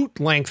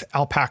boot-length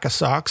alpaca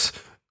socks,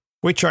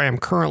 which I am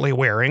currently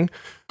wearing.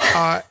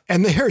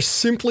 And they are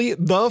simply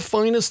the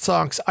finest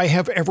socks I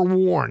have ever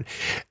worn.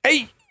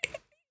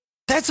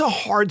 That's a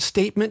hard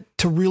statement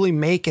to really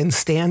make and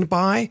stand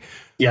by.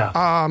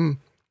 Yeah.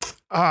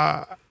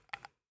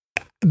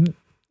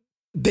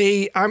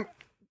 These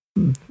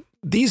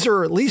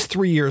are at least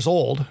 3 years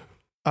old.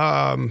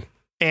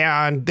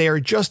 And they're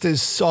just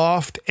as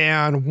soft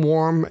and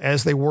warm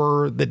as they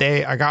were the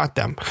day I got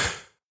them.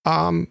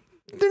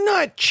 They're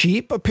not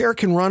cheap. A pair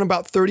can run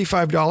about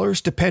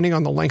 $35 depending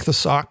on the length of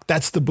sock.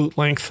 That's the boot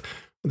length.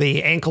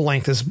 The ankle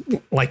length is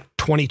like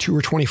 22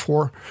 or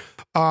 24.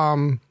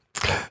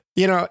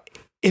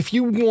 If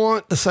you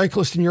want the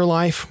cyclist in your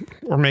life,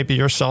 or maybe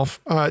yourself,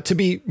 to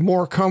be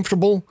more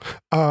comfortable,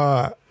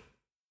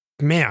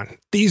 man,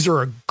 these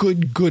are a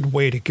good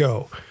way to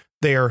go.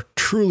 They are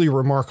truly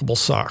remarkable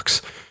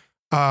socks.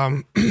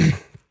 Okay,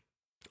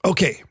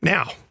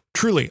 now,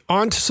 truly,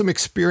 on to some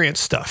experience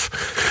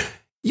stuff.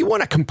 You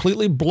want to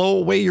completely blow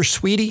away your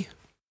sweetie?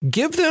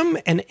 Give them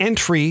an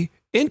entry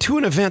into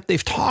an event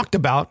they've talked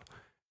about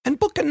and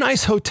book a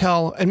nice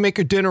hotel and make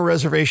a dinner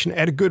reservation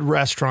at a good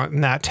restaurant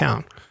in that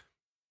town.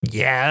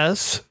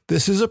 Yes,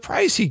 this is a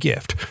pricey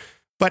gift,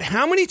 but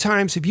how many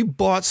times have you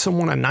bought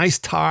someone a nice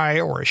tie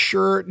or a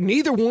shirt?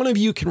 Neither one of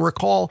you can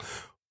recall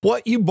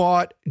what you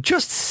bought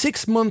just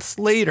 6 months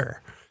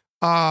later.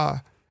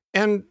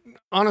 And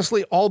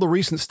honestly, all the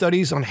recent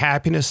studies on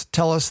happiness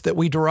tell us that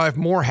we derive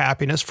more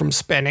happiness from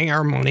spending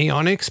our money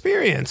on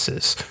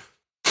experiences.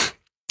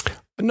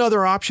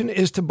 Another option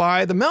is to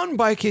buy the mountain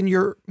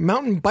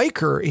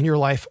biker in your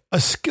life a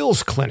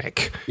skills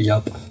clinic.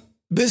 Yep.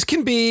 This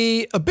can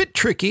be a bit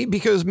tricky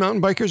because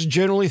mountain bikers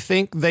generally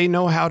think they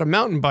know how to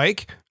mountain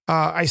bike.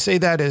 I say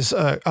that as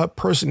a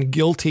person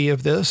guilty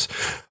of this.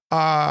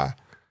 I'm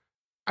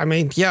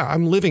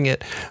living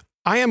it.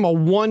 I am a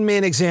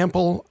one-man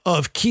example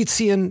of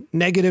Keatsian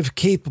negative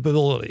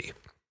capability.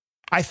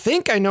 I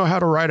think I know how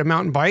to ride a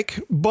mountain bike,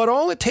 but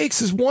all it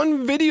takes is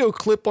one video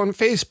clip on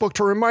Facebook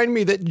to remind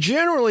me that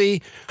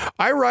generally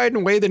I ride in a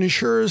way that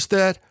ensures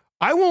that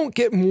I won't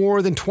get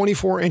more than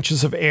 24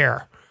 inches of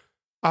air.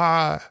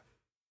 I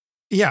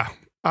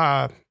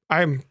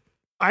am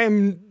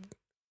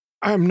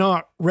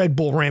not Red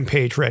Bull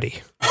Rampage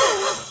ready.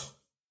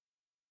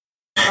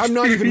 I'm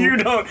not even. You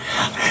don't.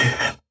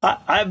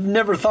 I've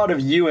never thought of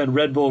you and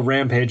Red Bull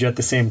Rampage at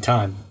the same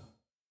time.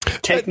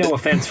 Take no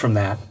offense from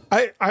that.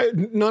 I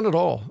none at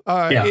all.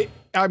 I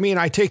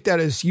take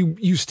that as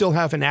you still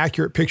have an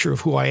accurate picture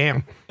of who I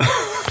am.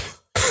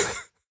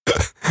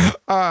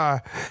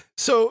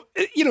 So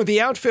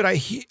the outfit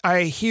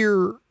I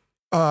hear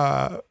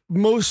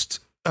most.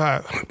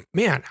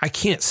 Man, I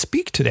can't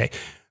speak today.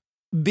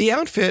 The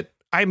outfit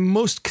I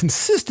most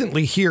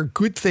consistently hear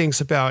good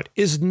things about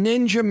is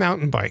Ninja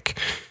Mountain Bike.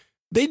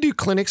 They do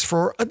clinics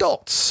for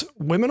adults,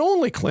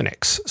 women-only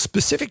clinics,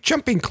 specific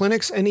jumping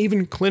clinics, and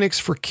even clinics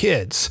for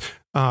kids.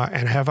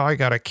 And have I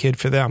got a kid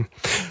for them?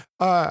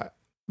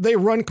 They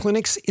run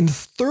clinics in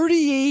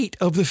 38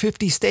 of the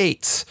 50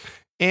 states.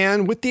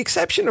 And with the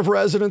exception of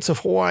residents of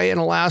Hawaii and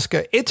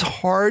Alaska, it's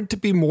hard to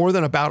be more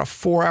than about a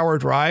 4-hour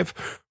drive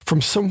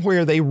from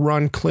somewhere they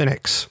run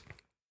clinics.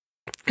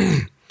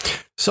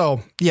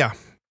 So, yeah,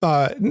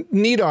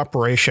 neat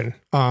operation.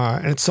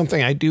 And it's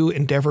something I do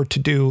endeavor to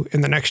do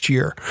in the next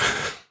year.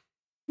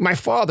 My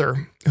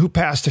father, who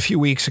passed a few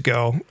weeks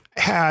ago,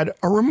 had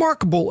a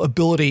remarkable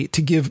ability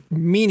to give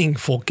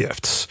meaningful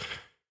gifts.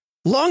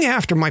 Long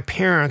after my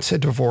parents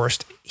had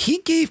divorced, he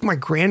gave my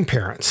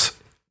grandparents,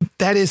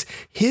 that is,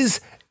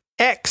 his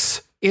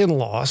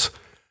ex-in-laws,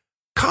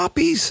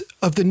 copies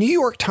of the New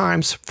York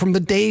Times from the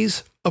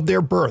days of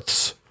their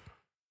births.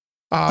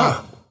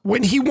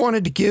 When he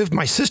wanted to give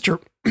my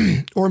sister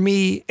or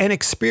me an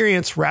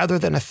experience rather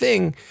than a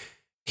thing,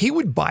 he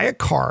would buy a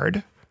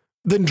card,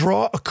 then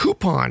draw a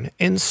coupon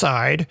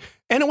inside,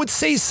 and it would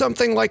say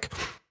something like,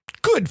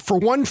 "Good for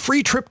one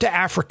free trip to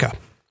Africa."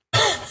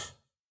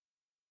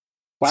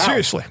 Wow.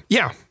 Seriously.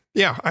 Yeah,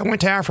 I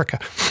went to Africa.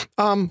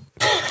 So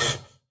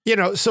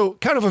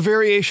kind of a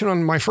variation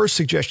on my first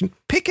suggestion.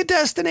 Pick a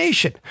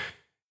destination.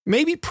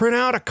 Maybe print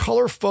out a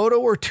color photo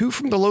or two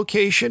from the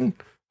location,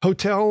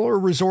 hotel or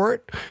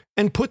resort,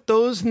 and put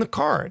those in the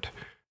card.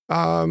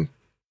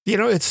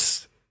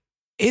 It's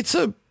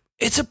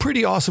a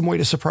pretty awesome way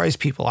to surprise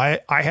people.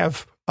 I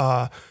have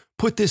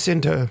put this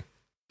into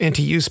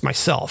use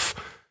myself,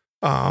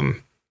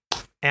 and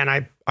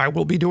I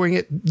will be doing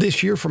it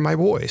this year for my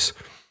boys.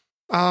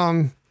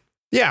 And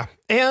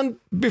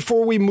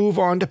before we move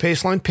on to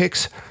Paceline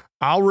picks,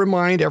 I'll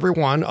remind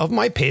everyone of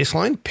my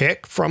Paceline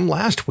pick from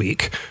last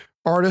week.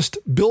 artist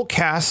Bill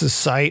Cass's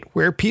site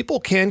where people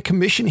can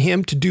commission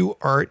him to do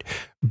art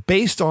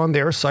based on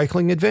their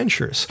cycling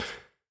adventures.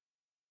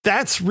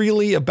 That's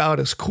really about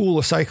as cool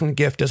a cycling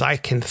gift as I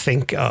can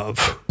think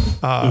of.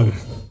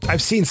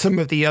 I've seen some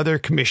of the other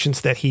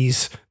commissions that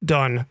he's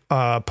done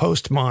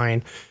post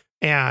mine,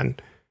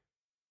 and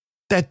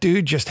that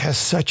dude just has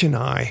such an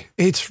eye.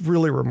 It's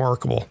really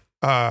remarkable.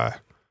 I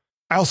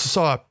also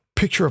saw a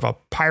picture of a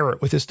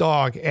pirate with his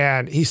dog,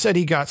 and he said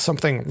he got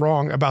something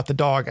wrong about the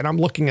dog, and I'm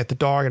looking at the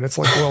dog, and it's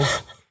like, well,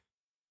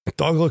 the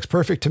dog looks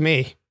perfect to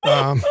me.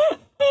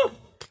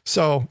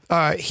 So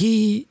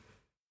he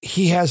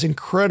has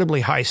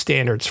incredibly high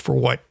standards for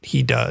what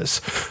he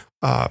does.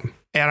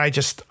 And I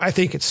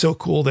think it's so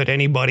cool that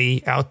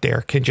anybody out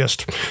there can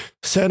just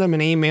send him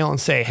an email and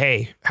say,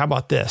 hey, how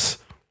about this?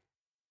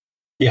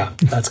 Yeah,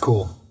 that's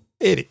cool.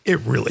 It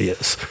really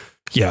is.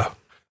 Yeah.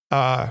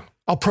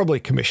 I'll probably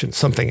commission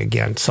something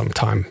again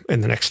sometime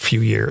in the next few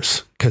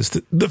years, because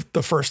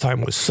the first time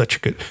was such a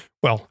good,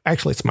 well,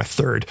 actually it's my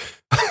third.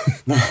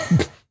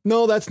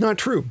 No, that's not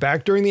true.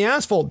 Back during the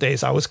Asphalt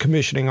days, I was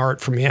commissioning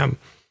art from him.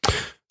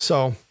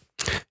 So,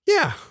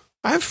 yeah,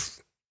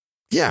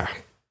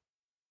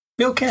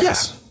 Bill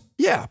Cass.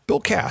 Yeah, Bill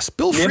Cass.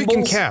 Bill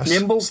freaking Cass.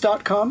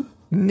 Nymbols.com?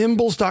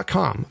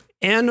 Nymbols.com.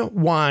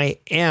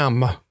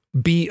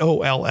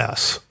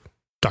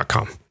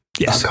 NYMBOLS.com.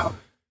 Yes. .com.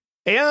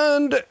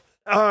 And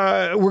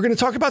we're going to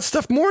talk about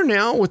stuff more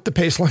now with the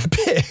Paceline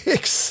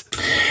picks.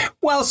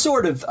 Well,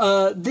 sort of.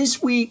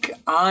 This week,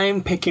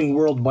 I'm picking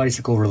World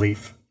Bicycle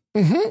Relief.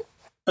 Mm-hmm.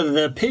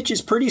 The pitch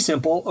is pretty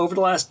simple. Over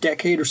the last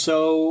decade or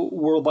so,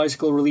 World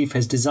Bicycle Relief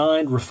has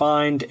designed,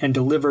 refined, and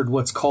delivered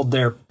what's called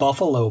their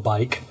Buffalo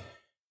bike.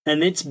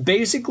 And it's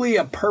basically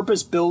a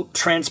purpose-built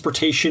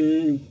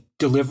transportation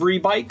delivery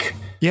bike.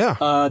 Yeah.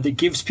 That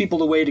gives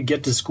people a way to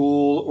get to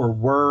school or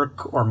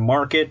work or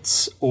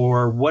markets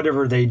or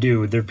whatever they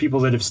do. There are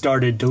people that have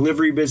started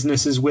delivery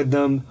businesses with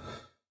them.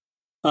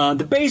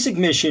 The basic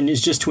mission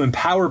is just to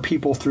empower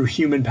people through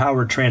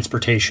human-powered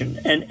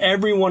transportation. And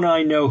everyone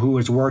I know who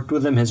has worked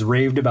with them has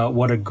raved about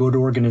what a good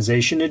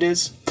organization it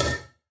is.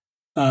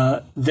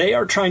 They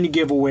are trying to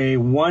give away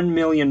 1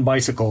 million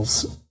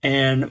bicycles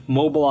and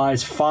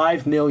mobilize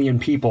 5 million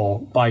people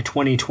by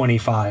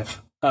 2025,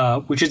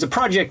 which is a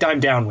project I'm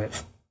down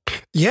with.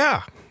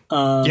 Yeah.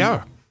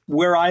 Yeah.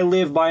 Where I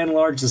live, by and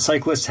large, the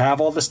cyclists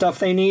have all the stuff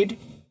they need.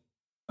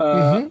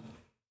 And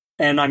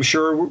I'm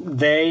sure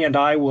they and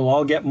I will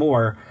all get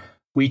more.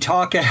 We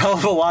talk a hell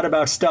of a lot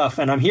about stuff,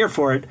 and I'm here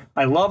for it.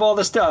 I love all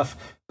the stuff,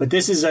 but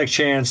this is a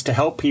chance to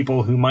help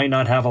people who might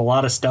not have a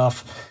lot of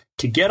stuff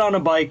to get on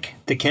a bike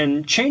that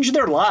can change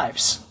their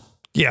lives.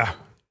 Yeah.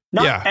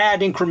 Not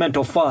add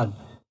incremental fun.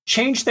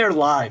 Change their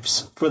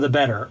lives for the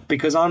better.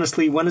 Because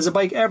honestly, when has a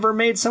bike ever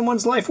made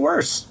someone's life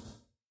worse?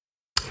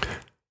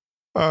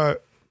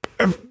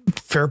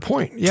 Fair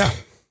point. Yeah.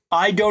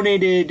 I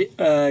donated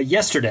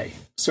yesterday.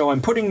 So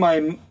I'm putting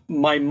my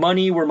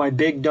money where my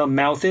big dumb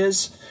mouth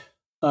is.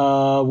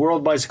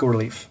 World Bicycle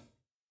Relief.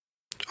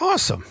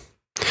 Awesome.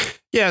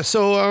 Yeah,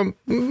 so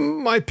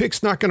my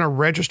pick's not going to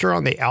register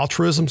on the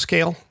altruism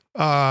scale,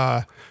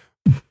 but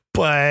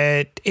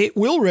it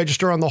will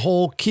register on the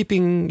whole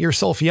keeping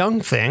yourself young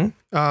thing.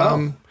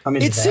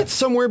 It sits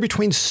somewhere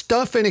between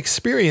stuff and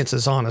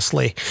experiences,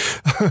 honestly.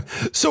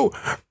 So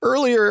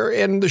earlier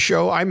in the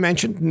show, I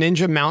mentioned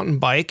Ninja Mountain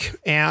Bike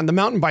and the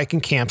mountain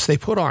biking camps they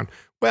put on.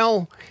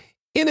 Well,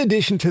 in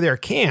addition to their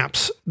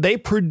camps, they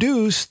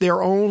produce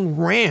their own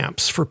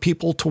ramps for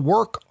people to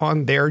work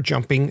on their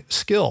jumping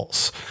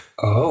skills.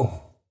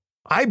 Oh.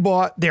 I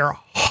bought their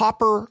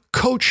Hopper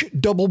Coach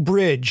Double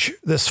Bridge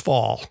this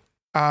fall.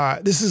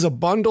 This is a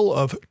bundle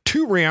of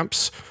 2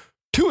 ramps,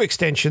 2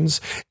 extensions,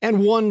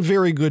 and 1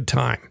 very good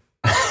time.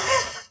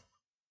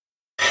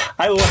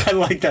 I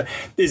like that.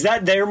 Is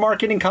that their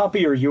marketing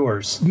copy or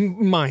yours?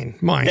 Mine.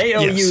 They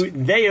owe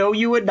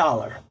you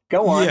 $1.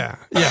 Go on. Yeah.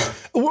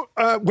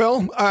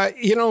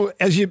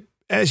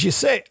 As you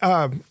say,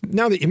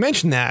 now that you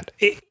mention that,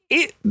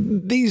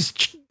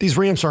 these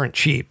ramps aren't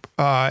cheap.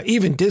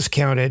 Even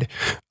discounted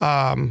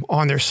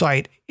on their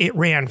site, it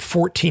ran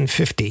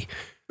 $14.50.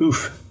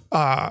 Oof.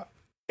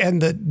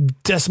 And the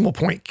decimal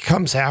point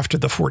comes after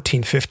the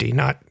 $14.50,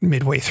 not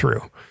midway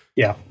through.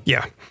 Yeah.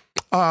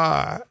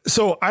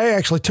 So I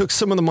actually took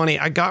some of the money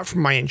I got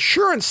from my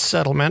insurance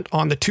settlement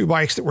on the 2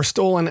 bikes that were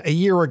stolen a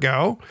year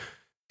ago,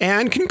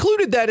 and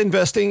concluded that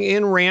investing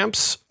in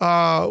ramps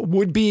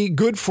would be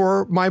good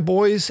for my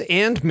boys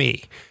and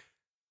me.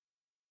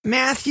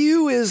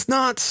 Matthew is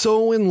not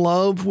so in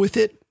love with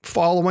it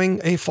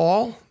following a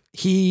fall.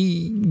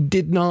 He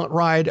did not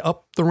ride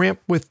up the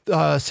ramp with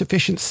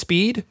sufficient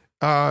speed,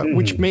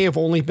 which may have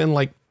only been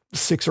like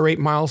 6 or 8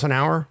 miles an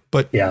hour.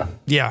 But yeah.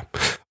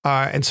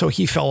 And so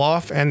he fell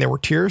off and there were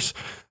tears.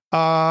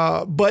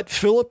 But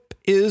Philip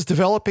is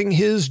developing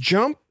his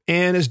jump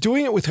and is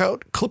doing it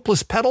without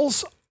clipless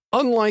pedals,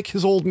 unlike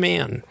his old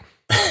man.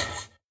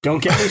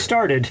 Don't get me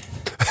started.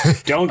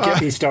 Don't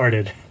get me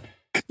started.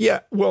 Yeah,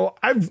 well,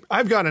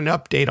 I've got an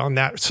update on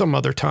that some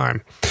other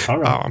time. All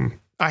right.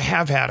 I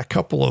have had a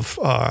couple of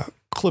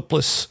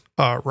clipless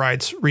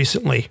rides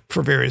recently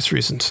for various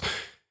reasons.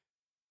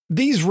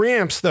 These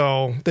ramps,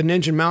 though, the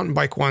Ninja mountain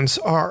bike ones,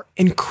 are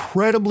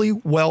incredibly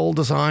well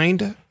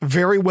designed,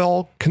 very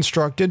well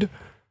constructed,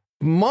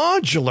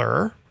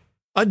 modular,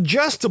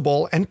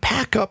 adjustable, and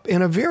pack up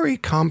in a very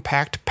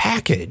compact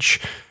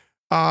package.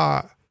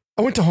 I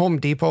went to Home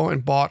Depot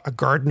and bought a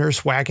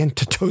gardener's wagon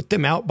to tote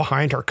them out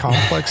behind our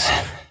complex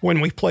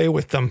when we play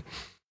with them.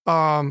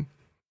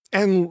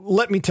 And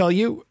let me tell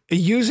you,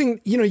 using,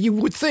 you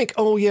would think,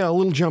 oh yeah, a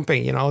little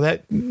jumping,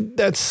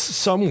 that's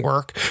some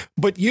work,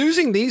 but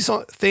using these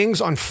things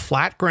on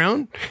flat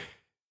ground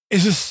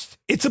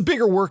it's a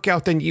bigger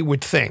workout than you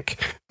would think.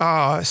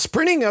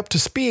 Sprinting up to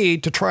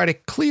speed to try to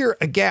clear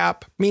a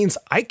gap means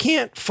I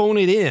can't phone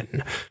it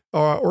in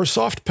or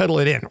soft pedal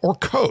it in or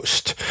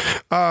coast.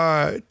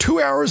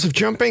 2 hours of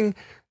jumping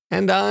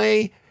and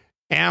I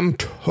am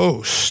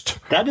toast.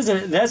 That's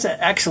an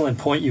excellent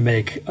point you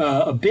make.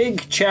 A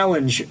big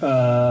challenge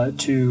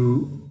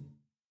to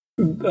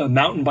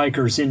mountain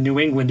bikers in New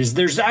England is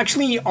there's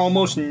actually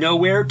almost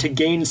nowhere to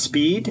gain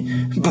speed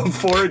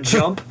before a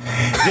jump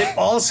that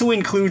also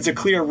includes a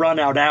clear run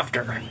out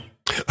after.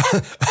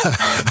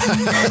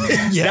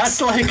 Yes.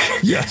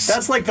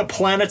 That's like the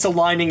planets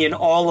aligning in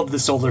all of the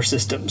solar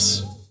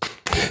systems.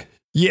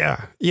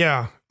 Yeah.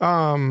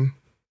 In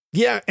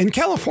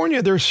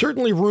California, there's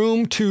certainly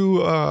room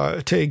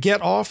to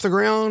get off the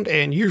ground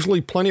and usually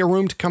plenty of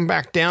room to come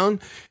back down.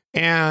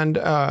 And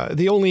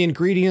the only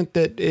ingredient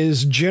that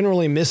is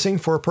generally missing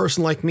for a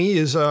person like me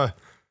is, what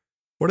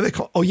do they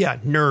call? Oh, yeah,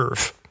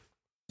 nerve.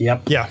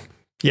 Yep. Yeah.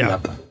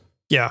 Yep.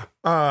 Yeah.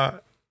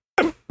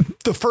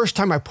 The first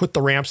time I put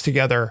the ramps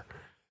together,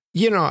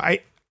 I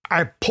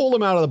pulled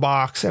them out of the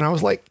box and I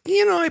was like,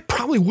 it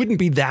probably wouldn't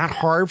be that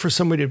hard for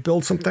somebody to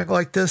build something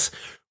like this.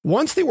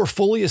 Once they were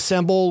fully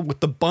assembled with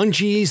the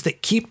bungees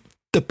that keep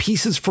the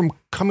pieces from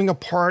coming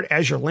apart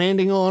as you're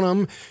landing on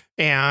them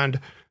and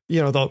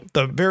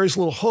the various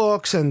little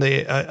hooks and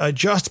the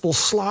adjustable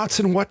slots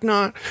and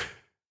whatnot.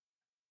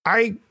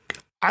 I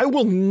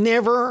will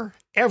never,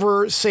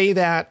 ever say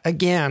that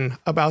again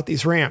about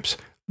these ramps.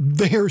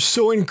 They're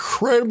so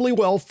incredibly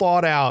well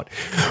thought out.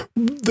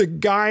 The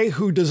guy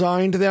who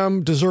designed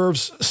them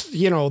deserves,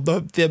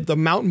 the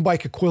mountain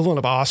bike equivalent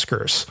of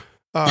Oscars.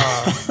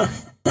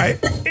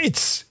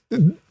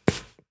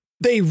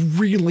 They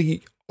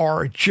really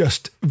are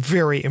just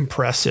very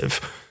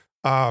impressive.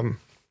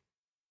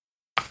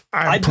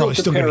 I built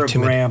a pair of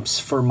ramps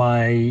for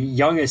my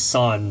youngest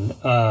son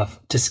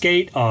to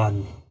skate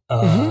on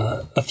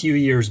a few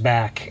years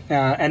back.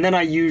 And then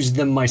I used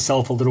them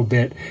myself a little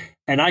bit.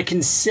 And I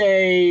can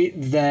say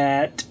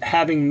that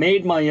having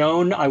made my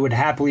own, I would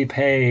happily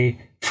pay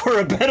for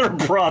a better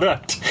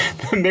product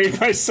than made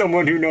by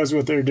someone who knows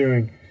what they're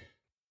doing.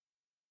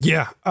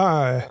 Yeah.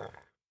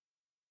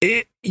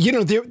 There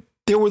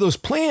were those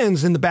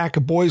plans in the back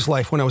of Boy's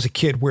Life when I was a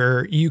kid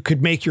where you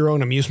could make your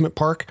own amusement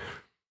park.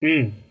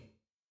 And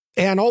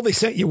all they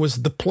sent you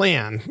was the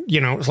plan,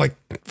 it was like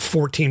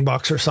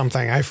 $14 or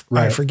something. I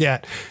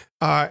forget.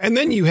 And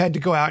then you had to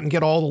go out and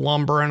get all the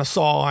lumber and a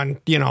saw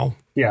and, Yeah.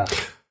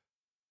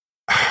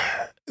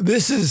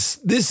 This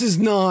is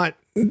not,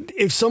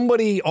 if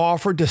somebody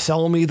offered to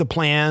sell me the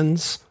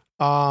plans,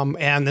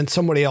 and then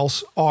somebody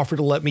else offered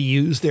to let me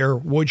use their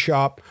wood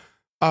shop.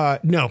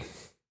 No.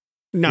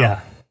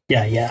 Yeah.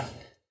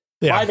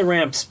 Buy the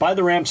ramps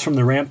from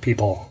the ramp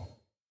people.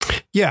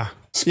 Yeah.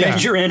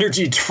 Spend your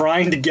energy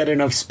trying to get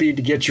enough speed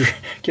to get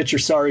your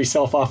sorry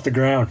self off the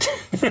ground.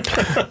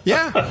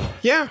 Yeah.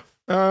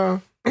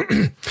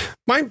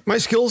 My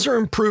skills are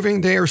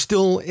improving. They are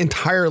still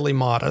entirely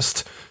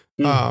modest.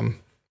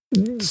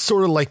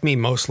 Sort of like me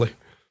mostly.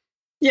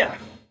 Yeah.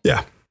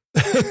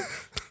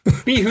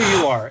 Be who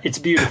you are. It's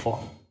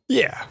beautiful.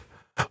 Yeah.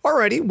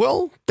 Alrighty.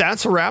 Well,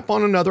 that's a wrap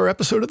on another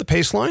episode of the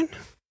Paceline.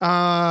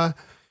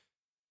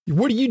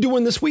 What are you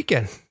doing this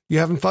weekend? You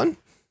having fun?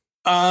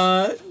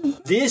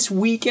 This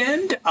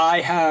weekend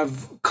I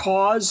have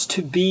cause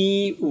to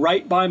be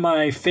right by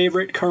my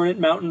favorite current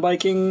mountain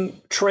biking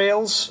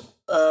trails,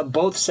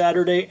 both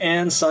Saturday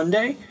and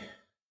Sunday.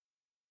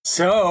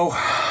 So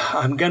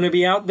I'm going to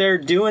be out there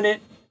doing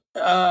it,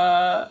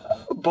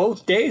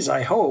 both days,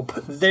 I hope.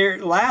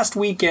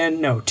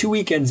 2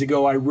 weekends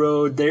ago, I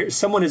rode there.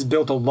 Someone has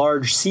built a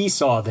large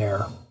seesaw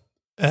there.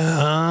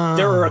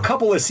 There are a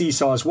couple of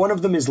seesaws. One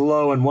of them is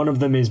low and one of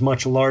them is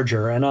much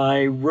larger. And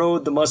I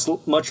rode the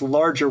much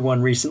larger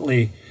one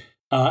recently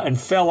and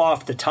fell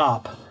off the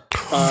top.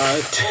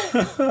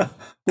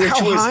 Which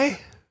How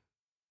high?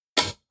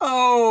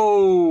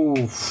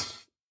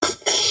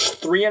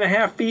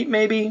 3.5 feet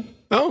maybe.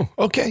 Oh,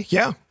 okay.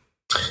 Yeah.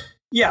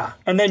 Yeah.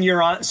 And then you're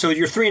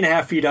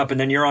 3.5 feet up and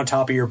then you're on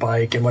top of your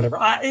bike and whatever.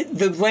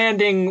 The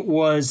landing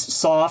was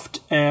soft,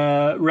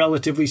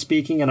 relatively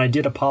speaking. And I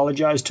did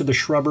apologize to the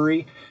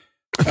shrubbery,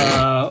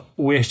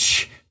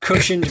 which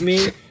cushioned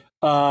me.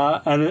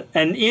 And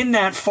in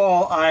that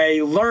fall,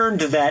 I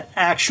learned that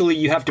actually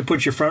you have to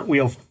put your front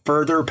wheel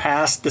further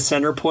past the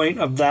center point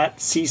of that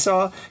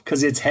seesaw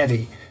because it's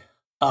heavy.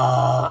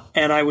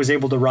 And I was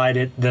able to ride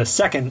it the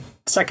second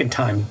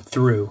time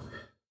through.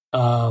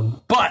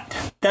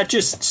 But that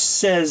just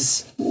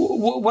says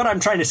what I'm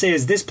trying to say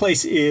is this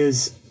place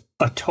is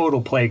a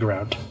total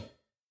playground.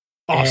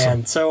 Awesome.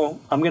 And so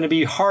I'm going to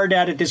be hard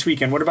at it this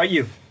weekend. What about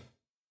you?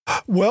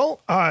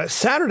 Well,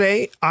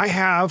 Saturday, I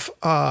have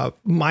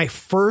my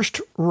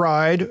first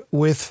ride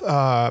with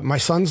my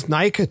son's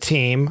NICA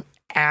team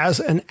as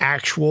an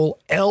actual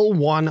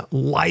L1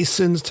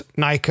 licensed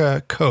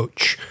NICA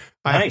coach.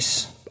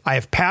 Nice. I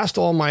have passed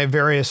all my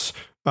various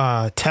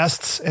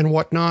tests and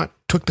whatnot,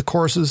 took the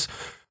courses,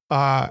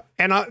 and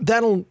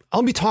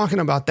I'll be talking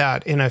about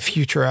that in a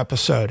future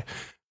episode.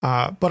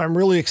 But I'm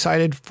really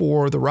excited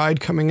for the ride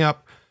coming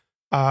up.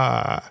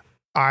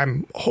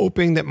 I'm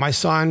hoping that my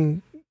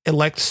son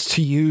elects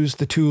to use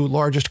the 2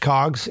 largest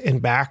cogs in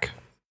back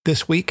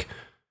this week.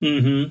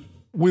 Mm-hmm.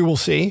 We will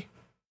see.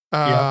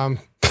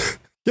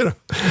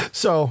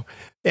 So,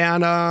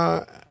 and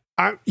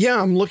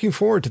I'm looking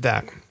forward to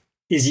that.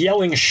 Is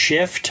yelling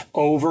shift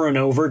over and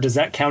over, does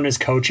that count as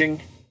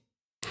coaching?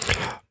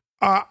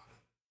 I'm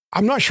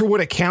not sure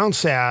what it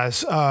counts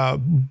as,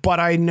 but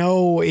I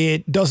know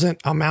it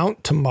doesn't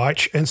amount to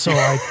much. And so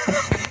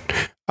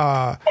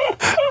I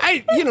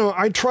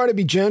try to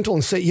be gentle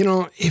and say,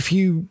 if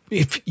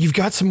you've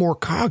got some more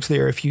cogs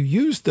there, if you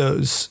use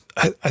those,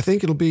 I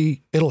think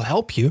it'll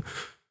help you.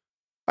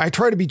 I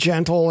try to be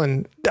gentle,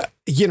 and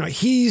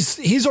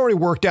he's already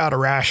worked out a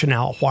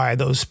rationale why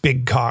those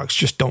big cogs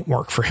just don't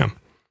work for him.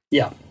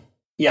 Yeah.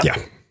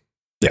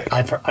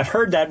 I've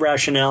heard that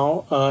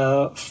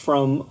rationale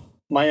from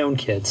my own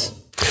kids.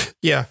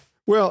 Yeah.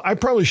 Well, I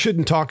probably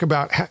shouldn't talk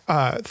about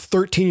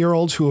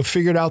 13-year-olds who have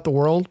figured out the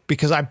world,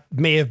 because I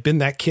may have been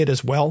that kid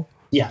as well.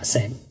 Yeah,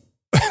 same.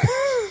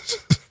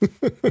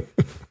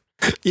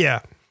 Yeah.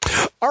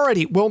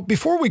 Alrighty. Well,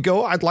 before we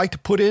go, I'd like to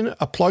put in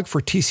a plug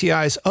for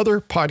TCI's other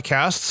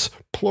podcasts,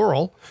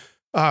 plural.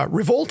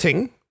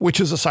 Revolting, which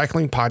is a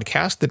cycling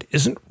podcast that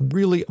isn't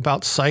really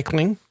about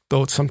cycling,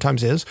 though it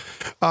sometimes is,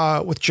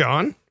 with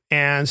John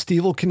and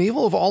Steve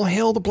Knievel of All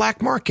Hail the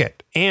Black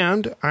Market.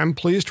 And I'm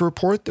pleased to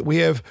report that we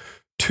have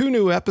 2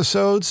 new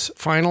episodes,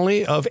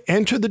 finally, of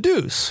Enter the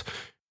Deuce,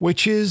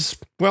 which is,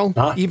 well,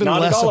 even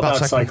not less at all about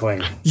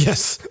cycling.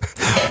 Yes.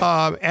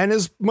 And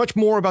is much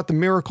more about the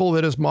miracle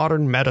that is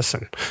modern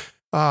medicine.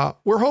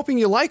 We're hoping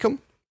you like them.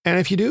 And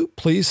if you do,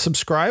 please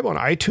subscribe on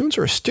iTunes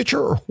or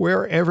Stitcher or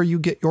wherever you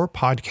get your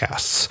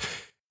podcasts.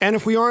 And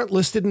if we aren't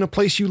listed in a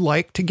place you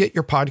like to get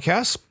your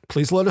podcasts,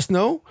 please let us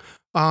know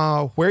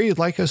where you'd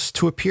like us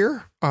to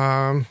appear. There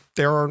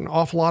are an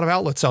awful lot of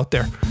outlets out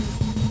there.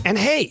 And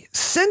hey,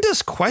 send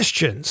us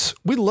questions.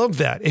 We love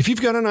that. If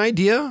you've got an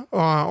idea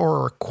or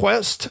a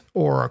request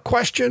or a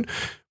question,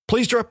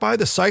 please drop by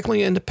the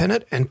Cycling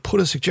Independent and put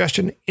a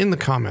suggestion in the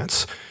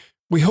comments.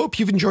 We hope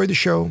you've enjoyed the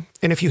show.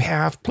 And if you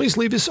have, please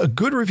leave us a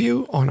good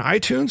review on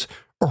iTunes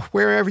or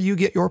wherever you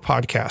get your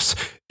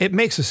podcasts. It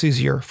makes us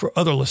easier for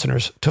other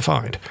listeners to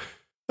find.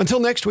 Until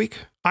next week,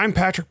 I'm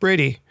Patrick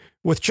Brady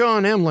with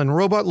John Emlyn,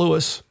 Robot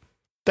Lewis.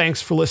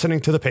 Thanks for listening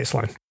to The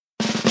Paceline.